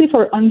 especially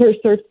for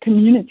underserved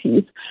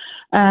communities.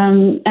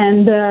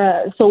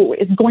 So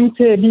it's going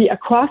to be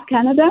across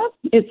Canada.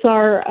 It's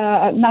our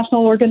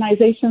national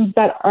organizations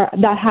that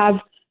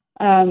have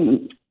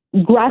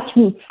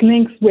grassroots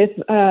links with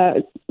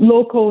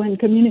local and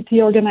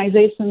community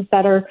organizations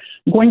that are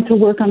going to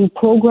work on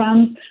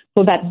programs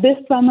so that this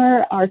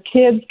summer our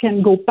kids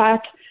can go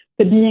back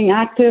to being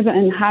active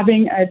and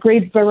having a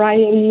great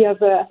variety of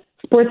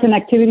sports and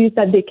activities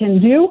that they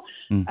can do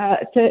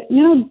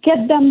to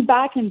get them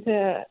back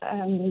into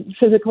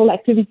physical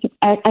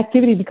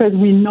activity, because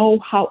we know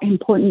how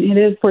important it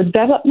is for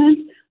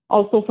development,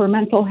 also for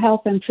mental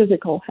health and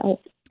physical health.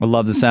 I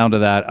love the sound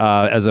of that.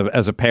 As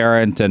a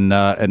parent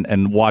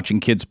and watching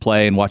kids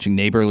play and watching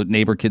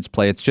neighbor kids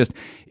play, it's just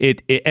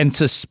and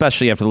it's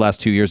especially after the last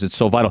 2 years, it's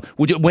so vital.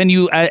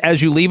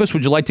 As you leave us,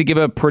 would you like to give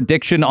a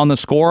prediction on the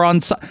score on?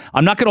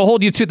 I'm not going to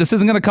hold you to this.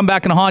 Isn't going to come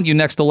back and haunt you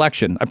next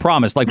election. I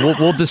promise. Like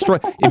we'll destroy.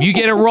 If you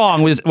get it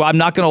wrong, I'm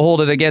not going to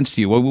hold it against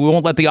you. We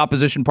won't let the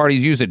opposition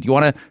parties use it. Do you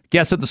want to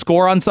guess at the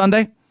score on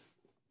Sunday?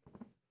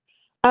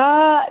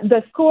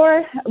 The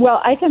score,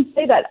 well, I can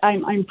say that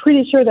I'm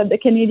pretty sure that the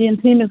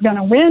Canadian team is going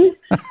to win.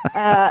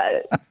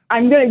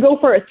 I'm going to go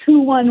for a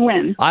 2-1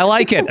 win. I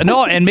like it.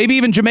 No, and maybe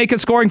even Jamaica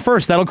scoring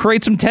first. That'll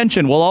create some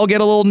tension. We'll all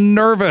get a little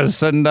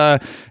nervous and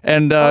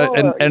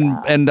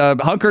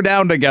hunker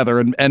down together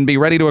and be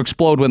ready to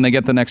explode when they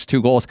get the next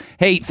 2 goals.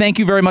 Hey, thank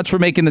you very much for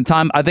making the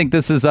time. I think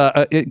this is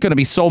going to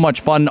be so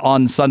much fun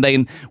on Sunday,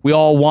 and we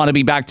all want to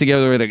be back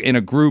together in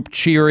a group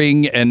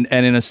cheering and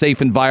in a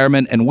safe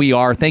environment, and we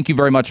are. Thank you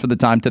very much for the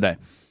time today.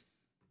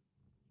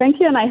 Thank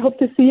you, and I hope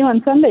to see you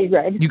on Sunday,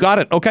 Greg. You got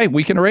it. Okay,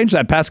 we can arrange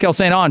that. Pascal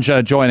St.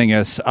 Onge joining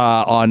us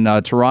on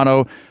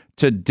Toronto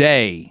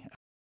Today.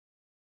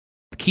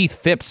 Keith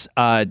Phipps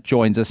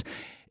joins us.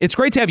 It's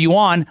great to have you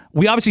on.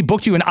 We obviously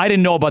booked you, and I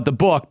didn't know about the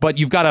book, but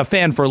you've got a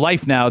fan for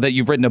life now that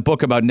you've written a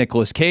book about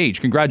Nicolas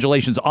Cage.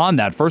 Congratulations on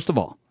that, first of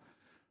all.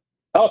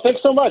 Oh,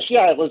 thanks so much.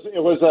 Yeah, it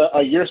was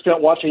a year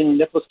spent watching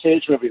Nicolas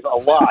Cage movies a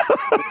lot.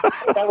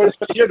 That was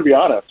a year, to be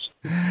honest.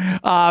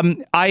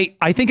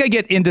 I think I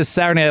get into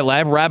Saturday Night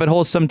Live rabbit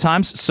holes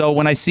sometimes. So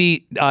when I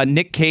see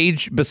Nick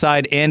Cage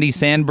beside Andy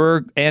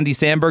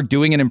Samberg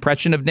doing an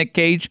impression of Nick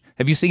Cage,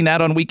 have you seen that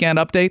on Weekend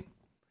Update?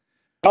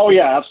 Oh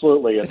yeah,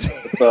 absolutely. It's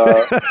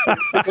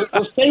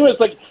the same as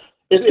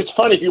it's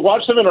funny if you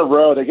watch them in a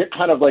row, they get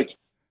kind of like.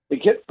 They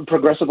get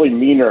progressively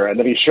meaner, and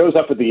then he shows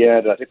up at the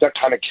end. I think that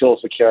kind of kills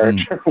the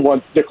character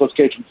once Nicolas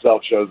Cage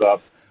himself shows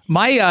up.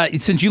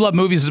 Since you love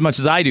movies as much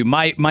as I do,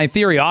 my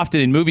theory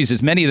often in movies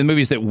is many of the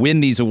movies that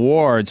win these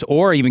awards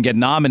or even get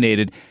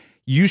nominated,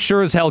 you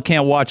sure as hell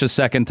can't watch a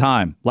second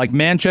time. Like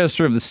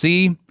Manchester of the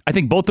Sea. I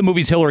think both the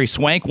movies Hilary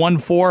Swank won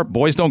for,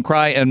 Boys Don't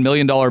Cry and $1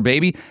 Million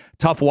Baby,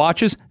 tough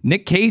watches.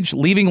 Nick Cage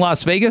leaving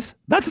Las Vegas.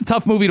 That's a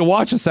tough movie to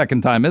watch a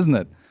second time, isn't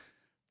it?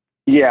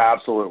 Yeah,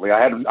 absolutely. I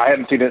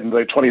hadn't seen it in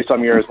like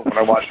 20-some years when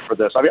I watched it for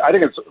this. I mean, I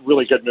think it's a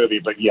really good movie,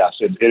 but yes,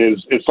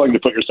 it's something to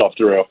put yourself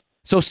through.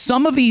 So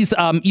some of these,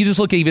 you just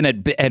look even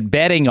at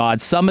betting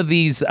odds. Some of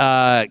these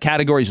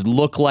categories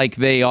look like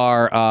they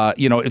are,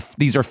 if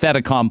these are fait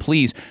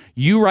accomplis.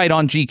 You write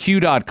on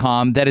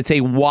GQ.com that it's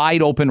a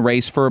wide open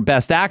race for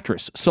Best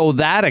Actress. So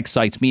that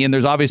excites me. And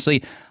there's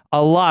obviously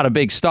a lot of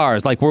big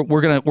stars. Like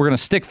we're gonna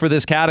stick for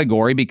this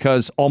category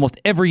because almost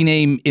every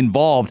name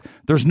involved.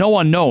 There's no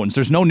unknowns.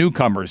 There's no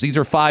newcomers. These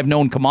are 5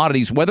 known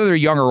commodities, whether they're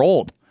young or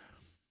old.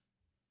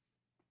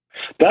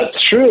 That's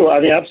true.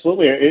 I mean,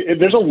 absolutely.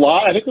 There's a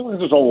lot. I think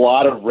there's a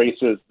lot of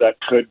races that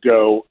could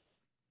go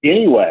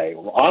anyway.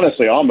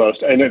 Honestly,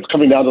 almost, and it's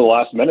coming down to the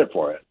last minute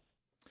for it.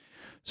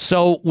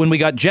 So when we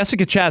got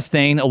Jessica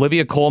Chastain,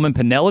 Olivia Colman,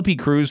 Penelope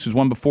Cruz, who's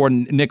won before,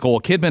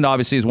 Nicole Kidman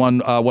obviously has won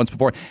once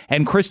before,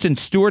 and Kristen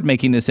Stewart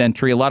making this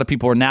entry, a lot of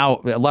people in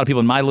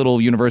my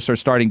little universe are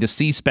starting to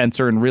see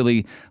Spencer and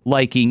really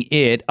liking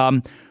it.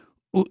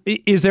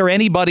 Is there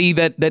anybody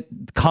that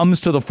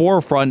comes to the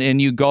forefront and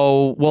you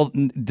go, well,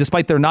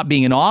 despite there not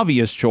being an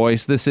obvious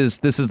choice, this is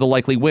the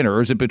likely winner?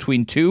 Or is it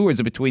between two? Is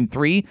it between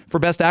three for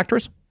Best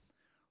Actress?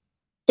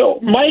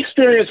 So my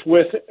experience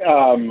with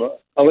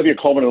Olivia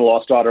Colman and The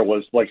Lost Daughter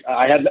was like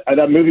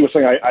that movie was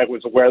something I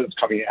was aware that was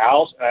coming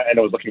out and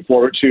I was looking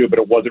forward to, but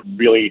it wasn't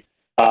really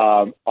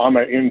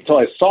until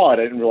I saw it.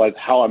 I didn't realize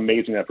how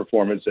amazing that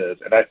performance is,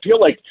 and I feel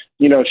like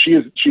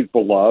she's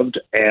beloved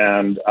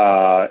and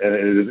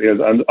it is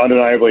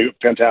undeniably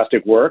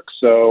fantastic work.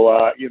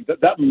 So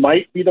that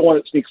might be the one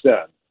that sneaks in.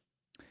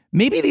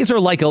 Maybe these are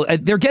like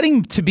they're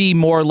getting to be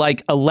more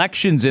like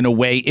elections in a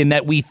way, in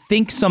that we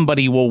think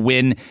somebody will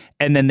win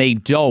and then they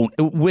don't.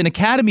 When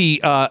Academy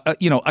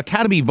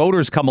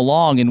voters come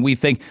along and we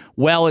think,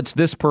 well, it's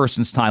this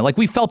person's time. Like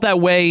we felt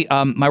that way.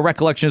 My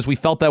recollection is we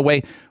felt that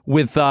way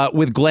with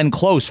Glenn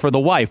Close for The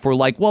Wife. We're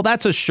like, well,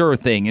 that's a sure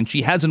thing, and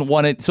she hasn't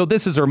won it, so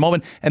this is her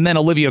moment. And then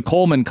Olivia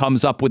Colman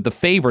comes up with The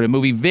Favorite, a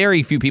movie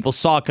very few people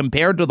saw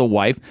compared to The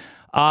Wife.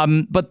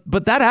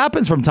 But that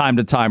happens from time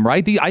to time,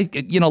 right? A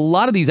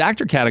lot of these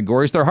actor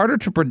categories, they're harder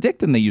to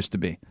predict than they used to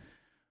be.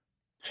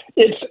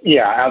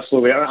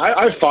 Absolutely.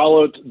 I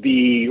followed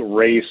the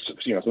race,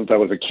 since I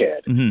was a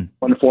kid,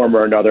 one form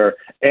or another.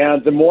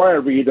 And the more I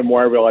read, the more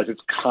I realize it's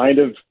kind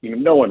of,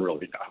 no one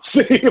really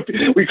knows.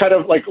 We kind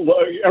of like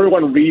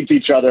everyone reads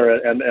each other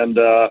and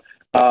the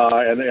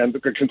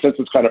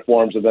consensus kind of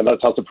forms, and then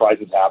that's how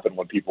surprises happen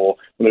when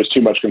there's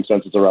too much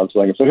consensus around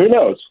something. So who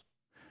knows?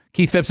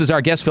 Keith Phipps is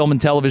our guest film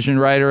and television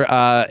writer,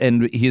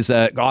 and his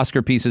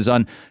Oscar pieces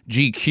on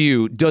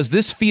GQ. Does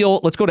this feel,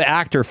 let's go to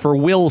actor, for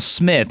Will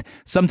Smith.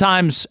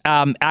 Sometimes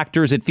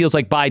actors, it feels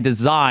like by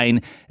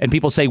design, and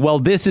people say, well,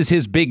 this is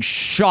his big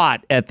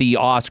shot at the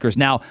Oscars.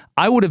 Now,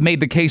 I would have made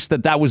the case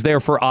that was there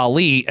for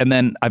Ali, and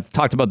then I've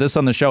talked about this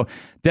on the show.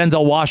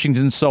 Denzel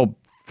Washington's so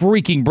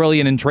freaking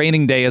brilliant in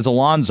Training Day as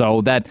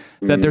Alonzo that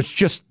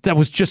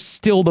was just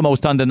still the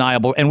most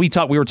undeniable. And we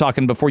were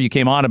talking before you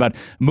came on about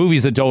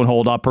movies that don't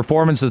hold up,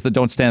 performances that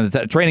don't stand the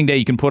test. Training Day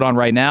you can put on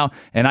right now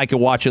and I could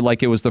watch it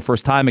like it was the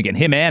first time again.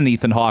 Him and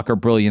Ethan Hawke are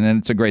brilliant, and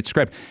it's a great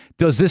script.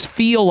 Does this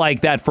feel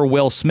like that for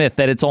Will Smith,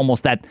 that it's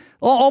almost like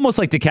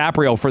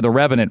DiCaprio for The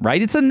Revenant,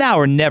 right? It's a now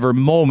or never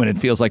moment, it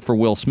feels like, for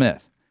Will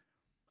Smith.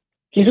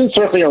 He's been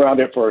circling around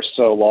it for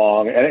so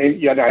long,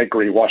 and I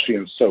agree.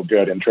 Washington's so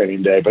good in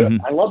Training Day, but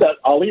I love that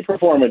Ali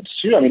performance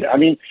too.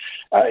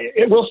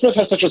 Will Smith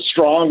has such a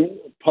strong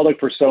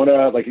public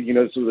persona, like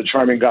the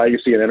charming guy you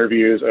see in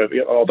interviews.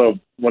 Although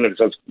one of him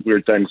says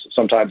weird things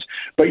sometimes,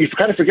 but you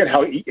kind of forget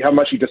how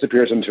much he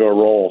disappears into a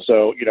role.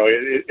 So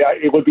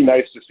it would be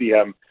nice to see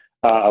him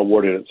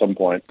awarded at some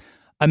point.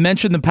 I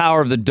mentioned The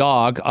Power of the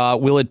Dog.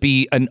 Will it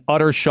be an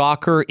utter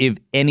shocker if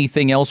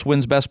anything else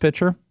wins Best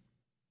Picture?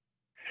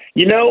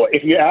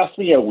 If you asked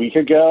me a week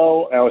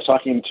ago, I was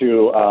talking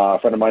to a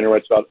friend of mine who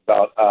writes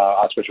about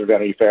Oscars for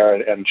Vanity Fair,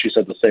 and she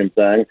said the same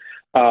thing.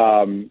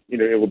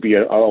 It would be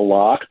a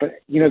lock,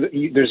 but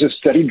there's a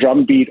steady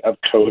drumbeat of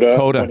Coda.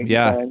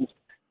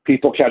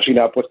 People catching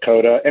up with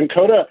Coda, and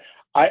Coda,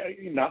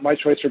 not my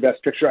choice for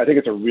Best Picture. I think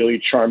it's a really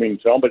charming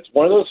film, but it's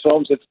one of those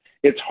films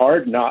it's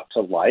hard not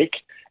to like,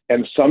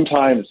 and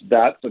sometimes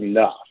that's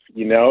enough.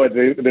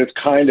 There's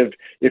kind of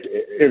if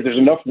there's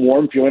enough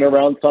warm feeling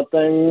around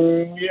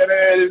something,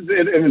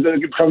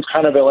 it becomes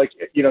kind of no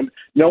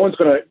one's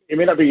gonna. It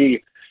may not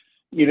be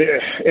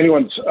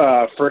anyone's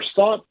first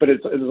thought, but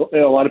it's a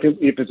lot of people.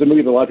 If it's a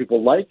movie that a lot of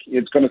people like,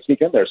 it's going to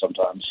sneak in there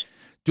sometimes.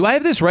 Do I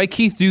have this right,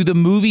 Keith? Do the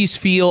movies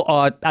feel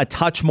a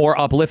touch more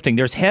uplifting?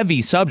 There's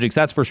heavy subjects,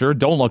 that's for sure.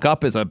 Don't Look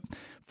Up is a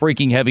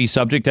freaking heavy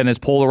subject and has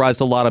polarized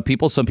a lot of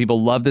people. Some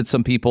people loved it.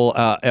 Some people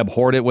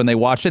abhorred it when they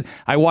watched it.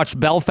 I watched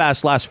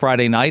Belfast last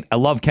Friday night. I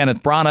love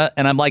Kenneth Branagh,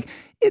 and I'm like,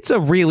 it's a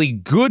really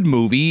good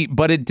movie,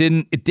 but it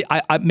didn't.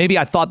 Maybe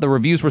I thought the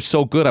reviews were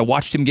so good. I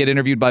watched him get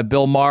interviewed by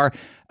Bill Maher.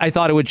 I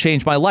thought it would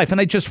change my life,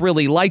 and I just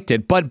really liked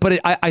it. But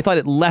I thought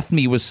it left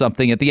me with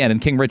something at the end. And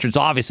King Richard's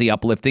obviously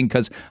uplifting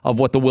because of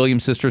what the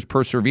Williams sisters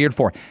persevered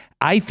for.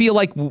 I feel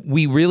like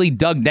we really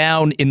dug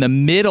down in the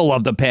middle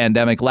of the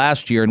pandemic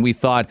last year, and we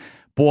thought,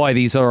 boy,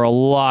 these are a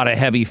lot of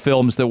heavy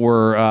films that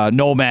were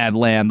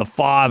Nomadland, The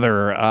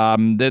Father.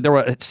 There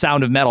were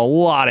Sound of Metal, a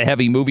lot of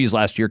heavy movies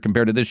last year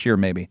compared to this year,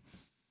 maybe.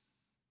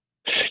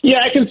 Yeah,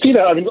 I can see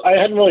that. I mean, I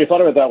hadn't really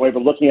thought of it that way,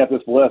 but looking at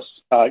this list,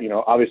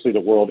 obviously the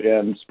world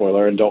ends,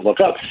 spoiler, and Don't Look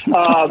Up.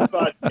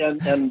 But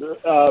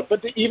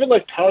even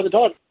like Power of the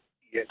Dog,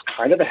 it's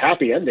kind of a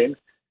happy ending.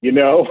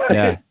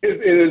 Yeah.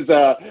 It is.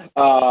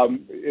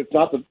 It's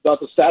not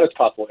the saddest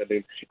possible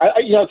ending.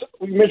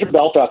 We mentioned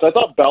Belfast. I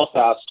thought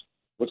Belfast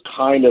was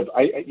kind of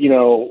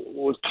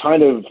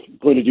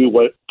going to do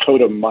what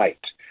Coda might,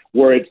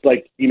 where it's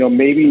like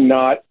maybe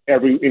not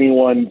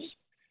anyone's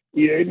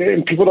yeah,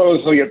 and people don't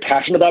necessarily get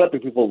passionate about it,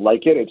 but people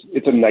like it.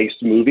 It's a nice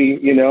movie,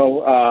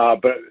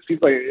 but it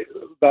seems like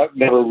that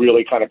never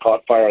really kind of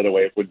caught fire the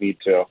way it would need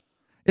to.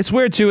 It's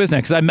weird too, isn't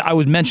it? Because I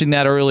was mentioning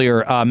that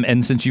earlier,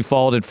 and since you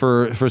followed it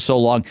for so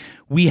long,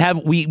 we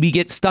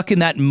get stuck in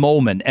that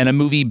moment, and a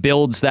movie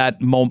builds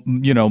that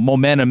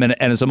momentum, and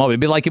it's a moment.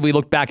 It'd be like if we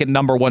look back at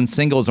number one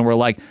singles and we're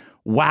like,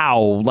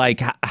 wow, like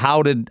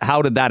how did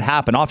that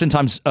happen?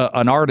 Oftentimes,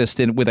 an artist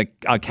with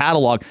a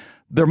catalog,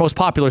 their most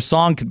popular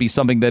song could be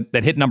something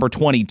that hit number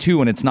 22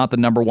 and it's not the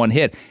number one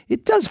hit.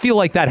 It does feel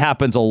like that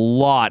happens a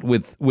lot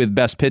with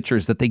Best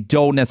Pictures, that they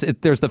don't necessarily.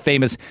 There's the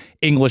famous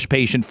English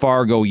Patient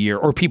Fargo year,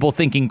 or people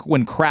thinking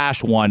when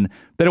Crash won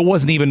that it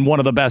wasn't even one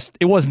of the best.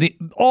 It wasn't.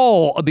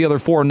 All of the other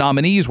four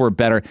nominees were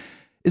better.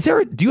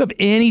 Do you have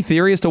any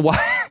theory as to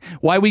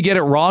why we get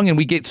it wrong and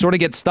we get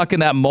stuck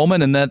in that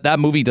moment and that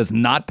movie does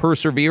not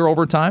persevere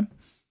over time?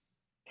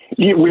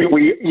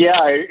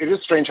 It is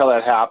strange how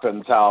that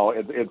happens. How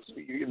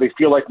they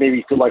feel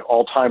like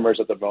all timers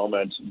at the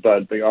moment,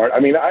 but they are. I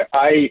mean,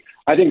 I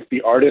think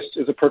The Artist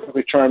is a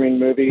perfectly charming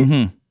movie.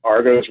 Mm-hmm.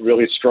 Argo is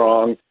really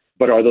strong,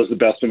 but are those the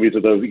best movies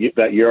of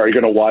that year? Are you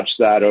going to watch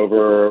that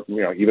over?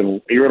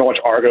 Even you're going to watch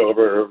Argo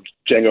over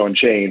Django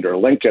Unchained or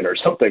Lincoln or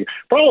something?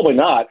 Probably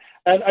not.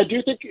 And I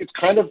do think it's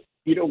kind of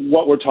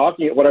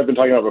what I've been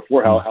talking about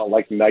before. How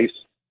like nice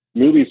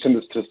movies tend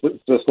to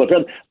slip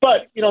in.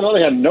 But, on the other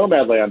hand,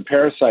 Nomadland,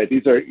 Parasite,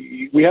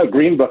 we had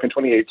Green Book in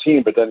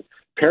 2018, but then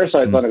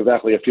Parasite's not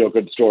exactly a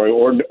feel-good story,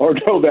 or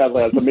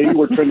Nomadland, so maybe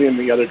we're trending in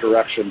the other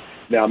direction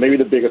now. Maybe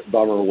the biggest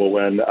bummer will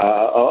win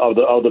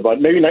of the bunch.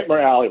 Maybe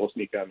Nightmare Alley will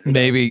sneak in.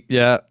 Maybe,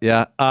 yeah.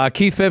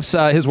 Keith Phipps,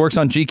 his work's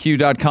on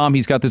GQ.com.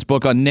 He's got this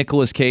book on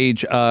Nicolas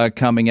Cage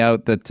coming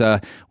out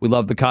that we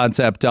love the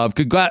concept of.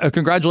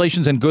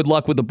 Congratulations and good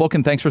luck with the book,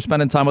 and thanks for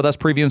spending time with us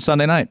previewing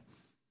Sunday night.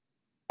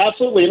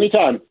 Absolutely,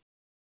 anytime.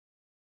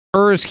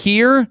 Urs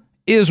here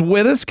is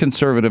with us,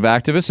 conservative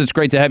activist. It's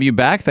great to have you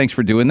back. Thanks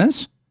for doing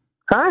this.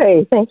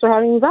 Hi, thanks for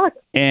having me back.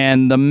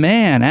 And the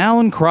man,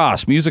 Alan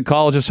Cross,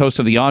 musicologist, host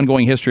of The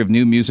Ongoing History of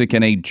New Music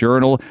and a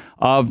Journal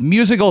of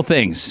Musical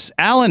Things.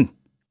 Alan.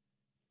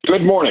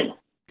 Good morning.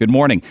 Good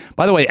morning.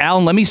 By the way,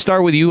 Alan, let me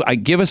start with you.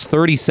 Give us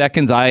 30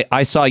 seconds.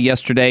 I saw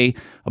yesterday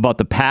about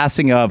the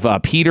passing of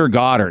Peter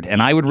Goddard,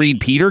 and I would read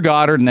Peter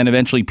Goddard and then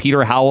eventually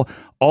Peter Howell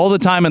all the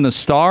time in the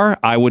Star.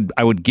 I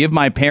would give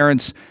my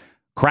parents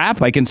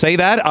crap, I can say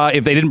that,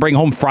 if they didn't bring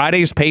home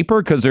Friday's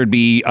paper, because there'd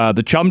be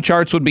the chum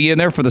charts would be in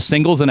there for the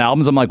singles and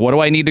albums. I'm like, what do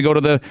I need to go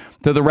to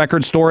the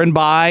record store and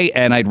buy?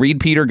 And I'd read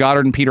Peter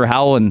Goddard and Peter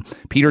Howell, and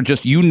Peter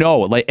just,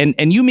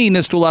 and you mean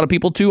this to a lot of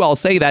people too, I'll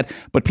say that,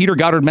 but Peter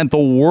Goddard meant the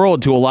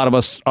world to a lot of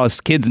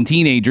us kids and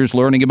teenagers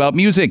learning about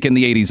music in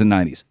the 80s and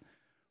 90s.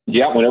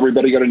 Yeah, when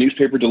everybody got a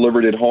newspaper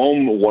delivered at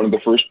home, one of the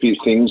first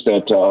things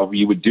that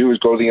you would do is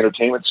go to the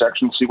entertainment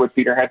section and see what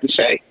Peter had to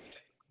say.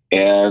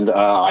 And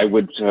I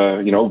would,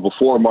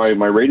 before my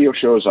radio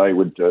shows, I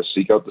would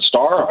seek out the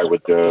Star. I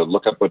would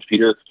look up what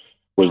Peter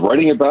was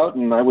writing about,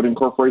 and I would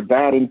incorporate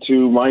that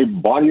into my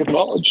body of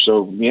knowledge.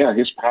 So, yeah,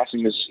 his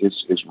passing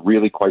is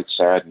really quite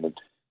sad, and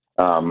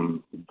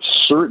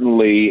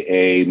certainly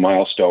a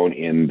milestone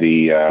in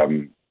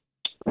the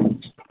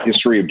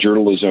history of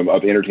journalism,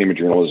 of entertainment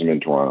journalism in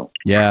Toronto.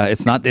 Yeah,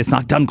 it's not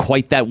done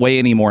quite that way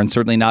anymore, and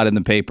certainly not in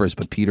the papers.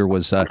 But Peter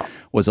was a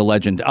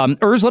legend.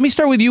 Urs, let me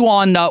start with you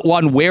on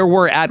where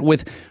we're at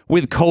with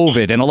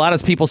COVID. And a lot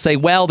of people say,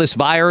 well, this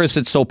virus,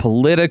 it's so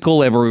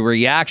political. Every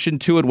reaction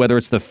to it, whether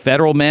it's the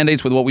federal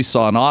mandates with what we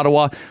saw in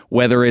Ottawa,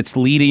 whether it's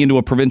leading into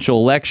a provincial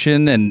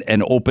election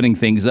and opening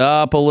things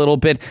up a little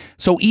bit.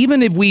 So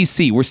even if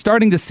we're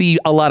starting to see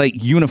a lot of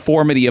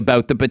uniformity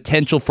about the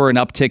potential for an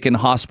uptick in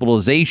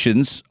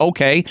hospitalizations.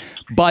 Okay.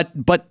 But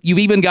you've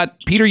even got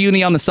Peter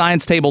Jüni on the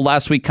science table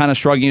last week kind of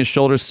shrugging his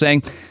shoulders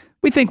saying,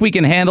 we think we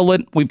can handle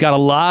it. We've got a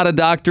lot of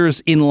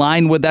doctors in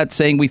line with that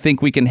saying we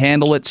think we can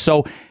handle it.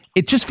 So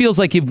it just feels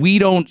like if we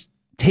don't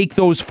take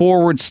those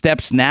forward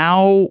steps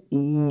now,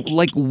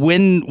 like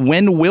when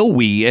will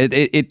we?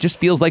 It just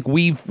feels like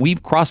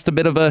we've crossed a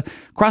bit of a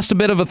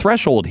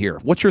threshold here.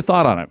 What's your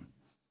thought on it?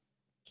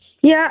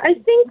 Yeah, I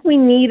think we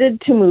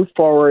needed to move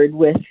forward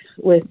with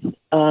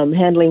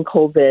handling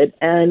COVID,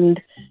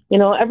 and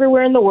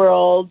everywhere in the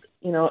world,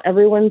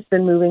 everyone's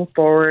been moving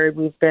forward.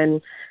 We've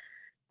been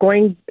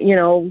going,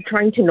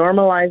 trying to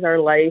normalize our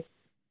life,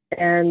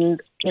 and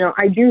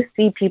I do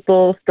see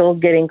people still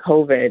getting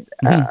COVID.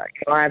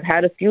 Mm-hmm. I've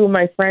had a few of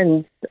my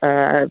friends,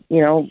 tell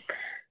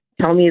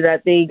me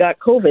that they got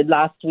COVID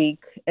last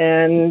week,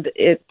 and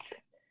it's,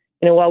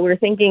 while we're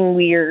thinking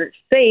we're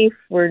safe,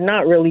 we're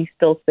not really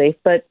still safe,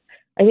 but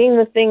I think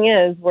the thing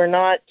is, we're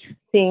not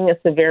seeing a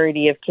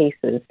severity of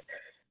cases.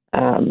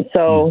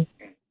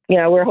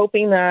 We're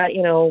hoping that,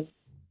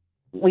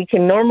 we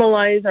can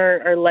normalize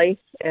our life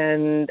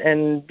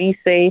and be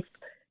safe.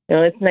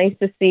 It's nice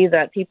to see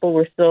that people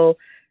were still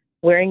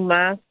wearing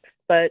masks,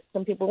 but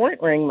some people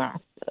weren't wearing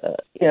masks.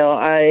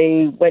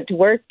 I went to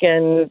work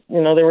and,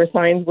 there were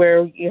signs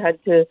where you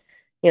had to,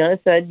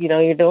 it said,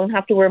 you don't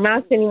have to wear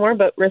masks anymore,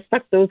 but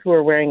respect those who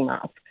are wearing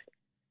masks.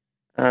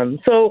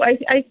 So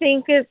I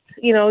think it's,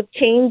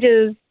 change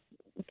is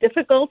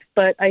difficult,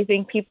 but I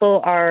think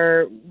people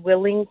are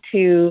willing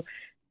to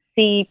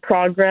see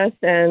progress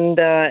and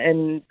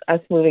us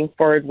moving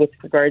forward with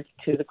regards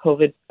to the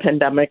COVID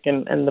pandemic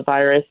and the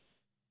virus.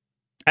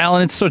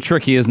 Alan, it's so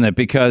tricky, isn't it?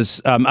 Because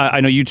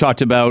I know you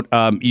talked about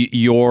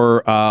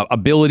your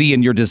ability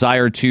and your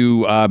desire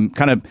to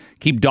kind of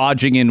keep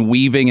dodging and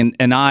weaving,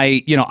 and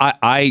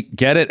I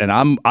get it, and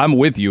I'm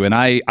with you, and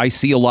I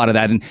see a lot of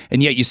that,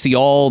 and yet you see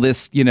all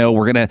this.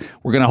 We're gonna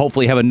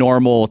hopefully have a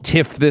normal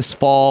TIFF this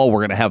fall.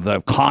 We're gonna have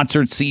the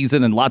concert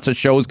season and lots of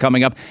shows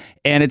coming up,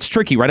 and it's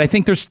tricky, right? I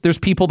think there's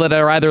people that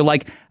are either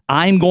like,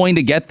 I'm going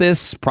to get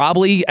this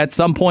probably at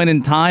some point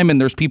in time,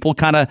 and there's people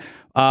kind of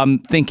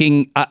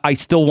thinking I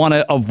still want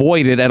to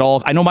avoid it at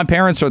all. I know my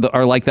parents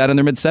are like that in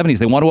their mid-70s.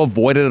 They want to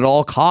avoid it at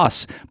all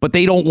costs, but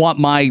they don't want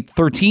my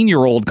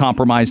 13-year-old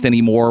compromised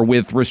anymore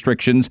with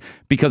restrictions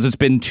because it's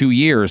been 2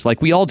 years.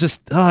 Like we're all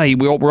just trying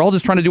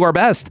to do our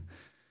best.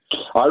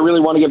 I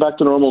really want to get back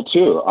to normal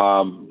too.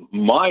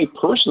 My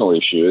personal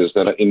issue is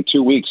that in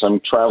 2 weeks I'm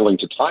traveling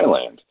to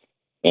Thailand,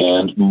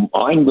 and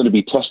I'm going to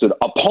be tested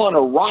upon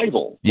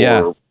arrival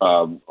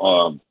for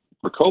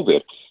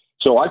COVID.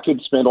 So I could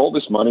spend all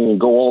this money and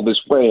go all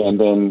this way and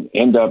then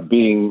end up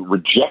being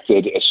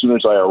rejected as soon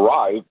as I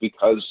arrive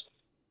because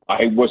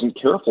I wasn't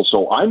careful.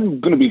 So I'm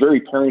going to be very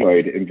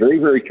paranoid and very,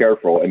 very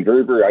careful and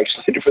very, very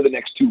isolated for the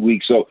next 2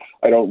 weeks so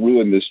I don't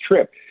ruin this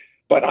trip.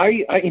 But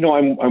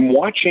I'm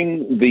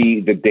watching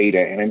the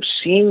data and I'm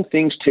seeing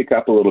things tick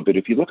up a little bit.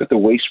 If you look at the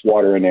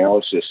wastewater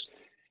analysis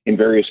in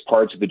various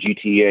parts of the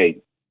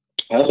GTA,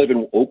 I live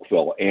in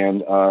Oakville,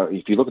 and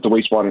if you look at the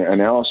wastewater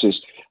analysis,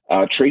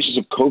 traces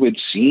of COVID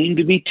seem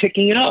to be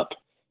ticking up.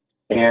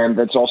 And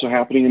that's also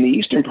happening in the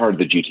eastern part of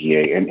the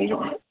GTA. And,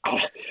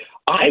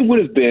 I would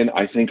have been,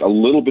 I think, a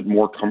little bit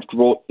more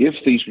comfortable if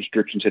these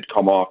restrictions had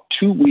come off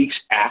 2 weeks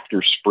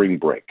after spring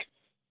break,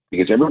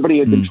 because everybody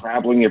had been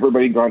traveling,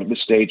 everybody had gone to the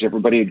States,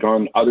 everybody had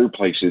gone other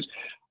places.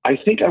 I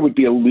think I would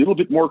be a little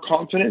bit more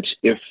confident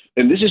if,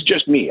 and this is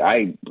just me,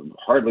 I'm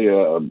hardly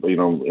an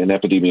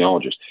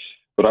epidemiologist,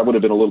 but I would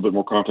have been a little bit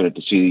more confident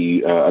to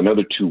see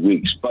another 2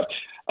 weeks. But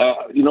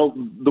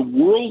the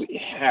world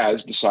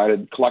has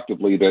decided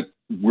collectively that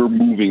we're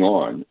moving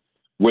on.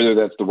 Whether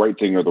that's the right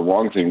thing or the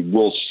wrong thing,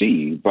 we'll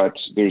see. But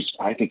there's,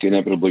 I think,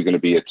 inevitably going to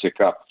be a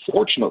tick up.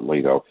 Fortunately,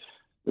 though,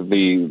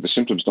 the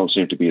symptoms don't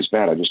seem to be as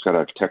bad. I just got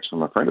a text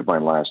from a friend of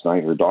mine last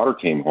night. Her daughter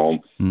came home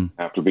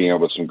after being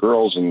out with some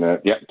girls and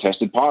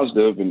tested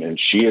positive, and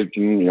she had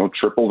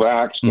triple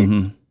vaxxed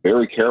and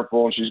very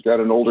careful. And she's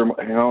got an older,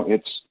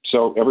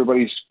 so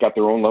everybody's got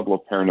their own level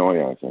of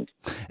paranoia, I think.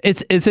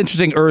 It's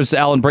interesting,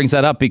 Alan brings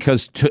that up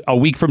because a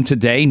week from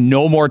today,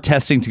 no more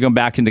testing to come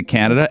back into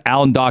Canada.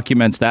 Alan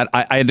documents that.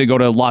 I had to go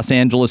to Los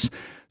Angeles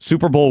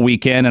Super Bowl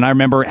weekend, and I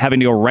remember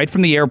having to go right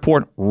from the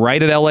airport,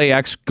 right at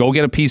LAX, go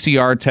get a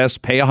PCR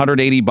test, pay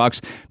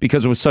 $180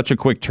 because it was such a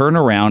quick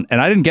turnaround.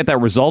 And I didn't get that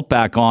result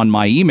back on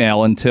my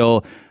email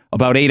until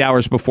about 8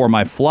 hours before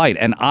my flight,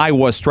 and I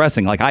was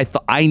stressing. Like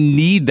I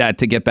need that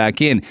to get back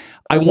in.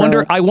 I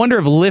wonder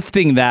if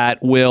lifting that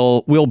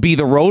will be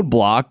the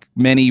roadblock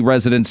many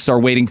residents are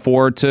waiting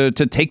for to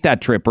take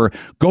that trip or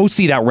go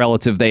see that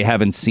relative they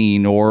haven't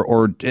seen,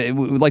 or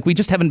like we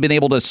just haven't been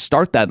able to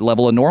start that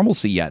level of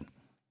normalcy yet.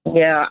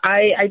 Yeah,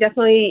 I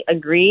definitely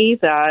agree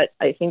that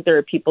I think there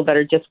are people that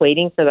are just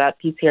waiting for that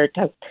PCR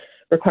test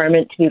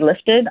requirement to be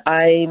lifted.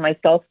 I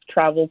myself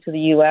traveled to the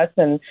U.S.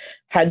 and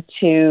had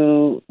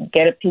to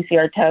get a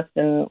PCR test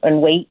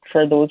and wait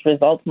for those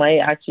results. My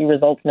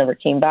results never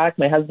came back.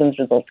 My husband's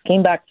results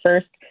came back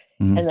first,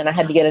 and then I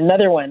had to get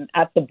another one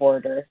at the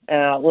border.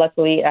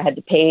 Luckily, I had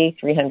to pay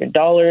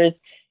 $300.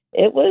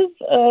 It was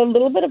a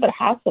little bit of a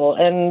hassle,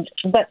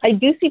 but I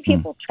do see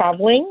people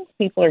traveling.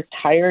 People are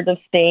tired of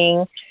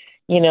staying.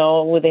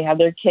 When they have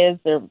their kids,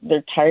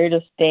 they're tired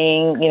of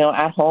staying,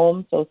 at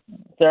home. So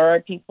there are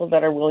people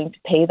that are willing to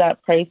pay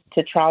that price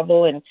to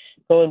travel and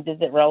go and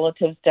visit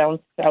relatives down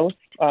south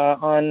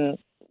on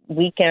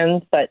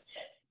weekends. But,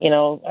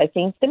 I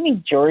think the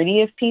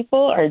majority of people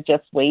are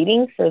just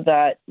waiting for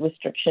that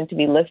restriction to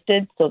be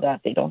lifted so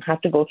that they don't have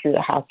to go through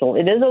the hassle.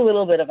 It is a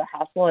little bit of a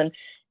hassle.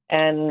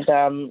 And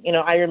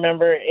I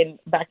remember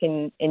back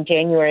in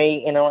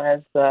January,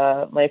 as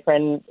my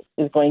friend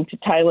is going to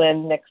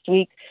Thailand next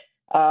week,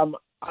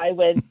 I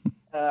went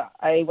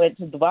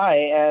to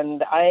Dubai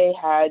and I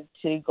had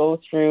to go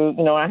through,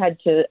 I had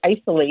to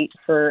isolate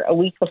for a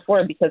week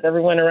before because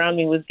everyone around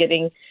me was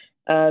getting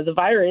the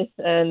virus,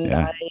 and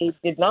I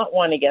did not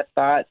want to get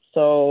that.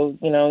 So,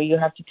 you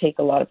have to take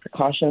a lot of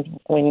precautions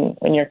when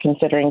you're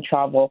considering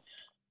travel.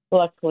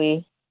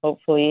 Luckily,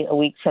 hopefully a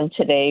week from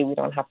today, we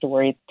don't have to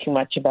worry too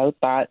much about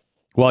that.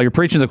 Well, you're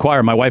preaching to the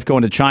choir. My wife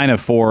going to China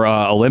for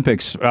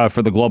Olympics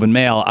for the Globe and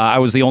Mail. I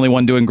was the only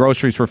one doing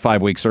groceries for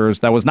 5 weeks.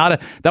 That was not a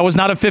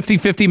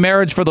 50-50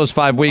 marriage for those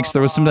 5 weeks.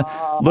 There was some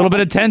little bit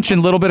of tension,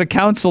 little bit of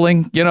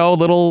counseling.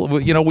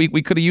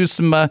 We could have used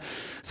some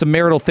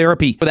marital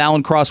therapy. With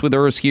Alan Cross with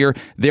Urs here,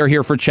 they're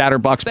here for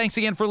Chatterbox. Thanks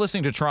again for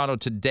listening to Toronto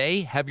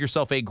Today. Have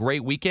yourself a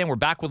great weekend. We're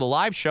back with a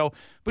live show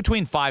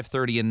between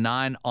 5:30 and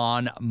 9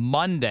 on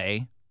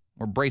Monday.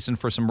 We're bracing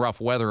for some rough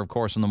weather, of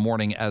course, in the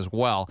morning as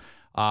well.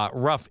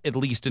 Rough, at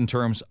least in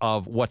terms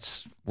of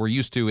what we're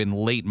used to in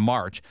late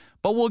March.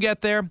 But we'll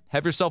get there.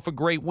 Have yourself a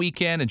great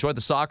weekend. Enjoy the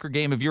soccer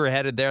game. If you're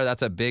headed there,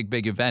 that's a big,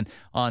 big event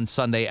on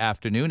Sunday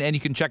afternoon. And you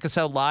can check us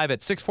out live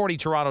at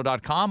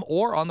 640toronto.com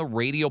or on the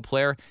Radio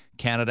Player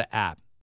Canada app.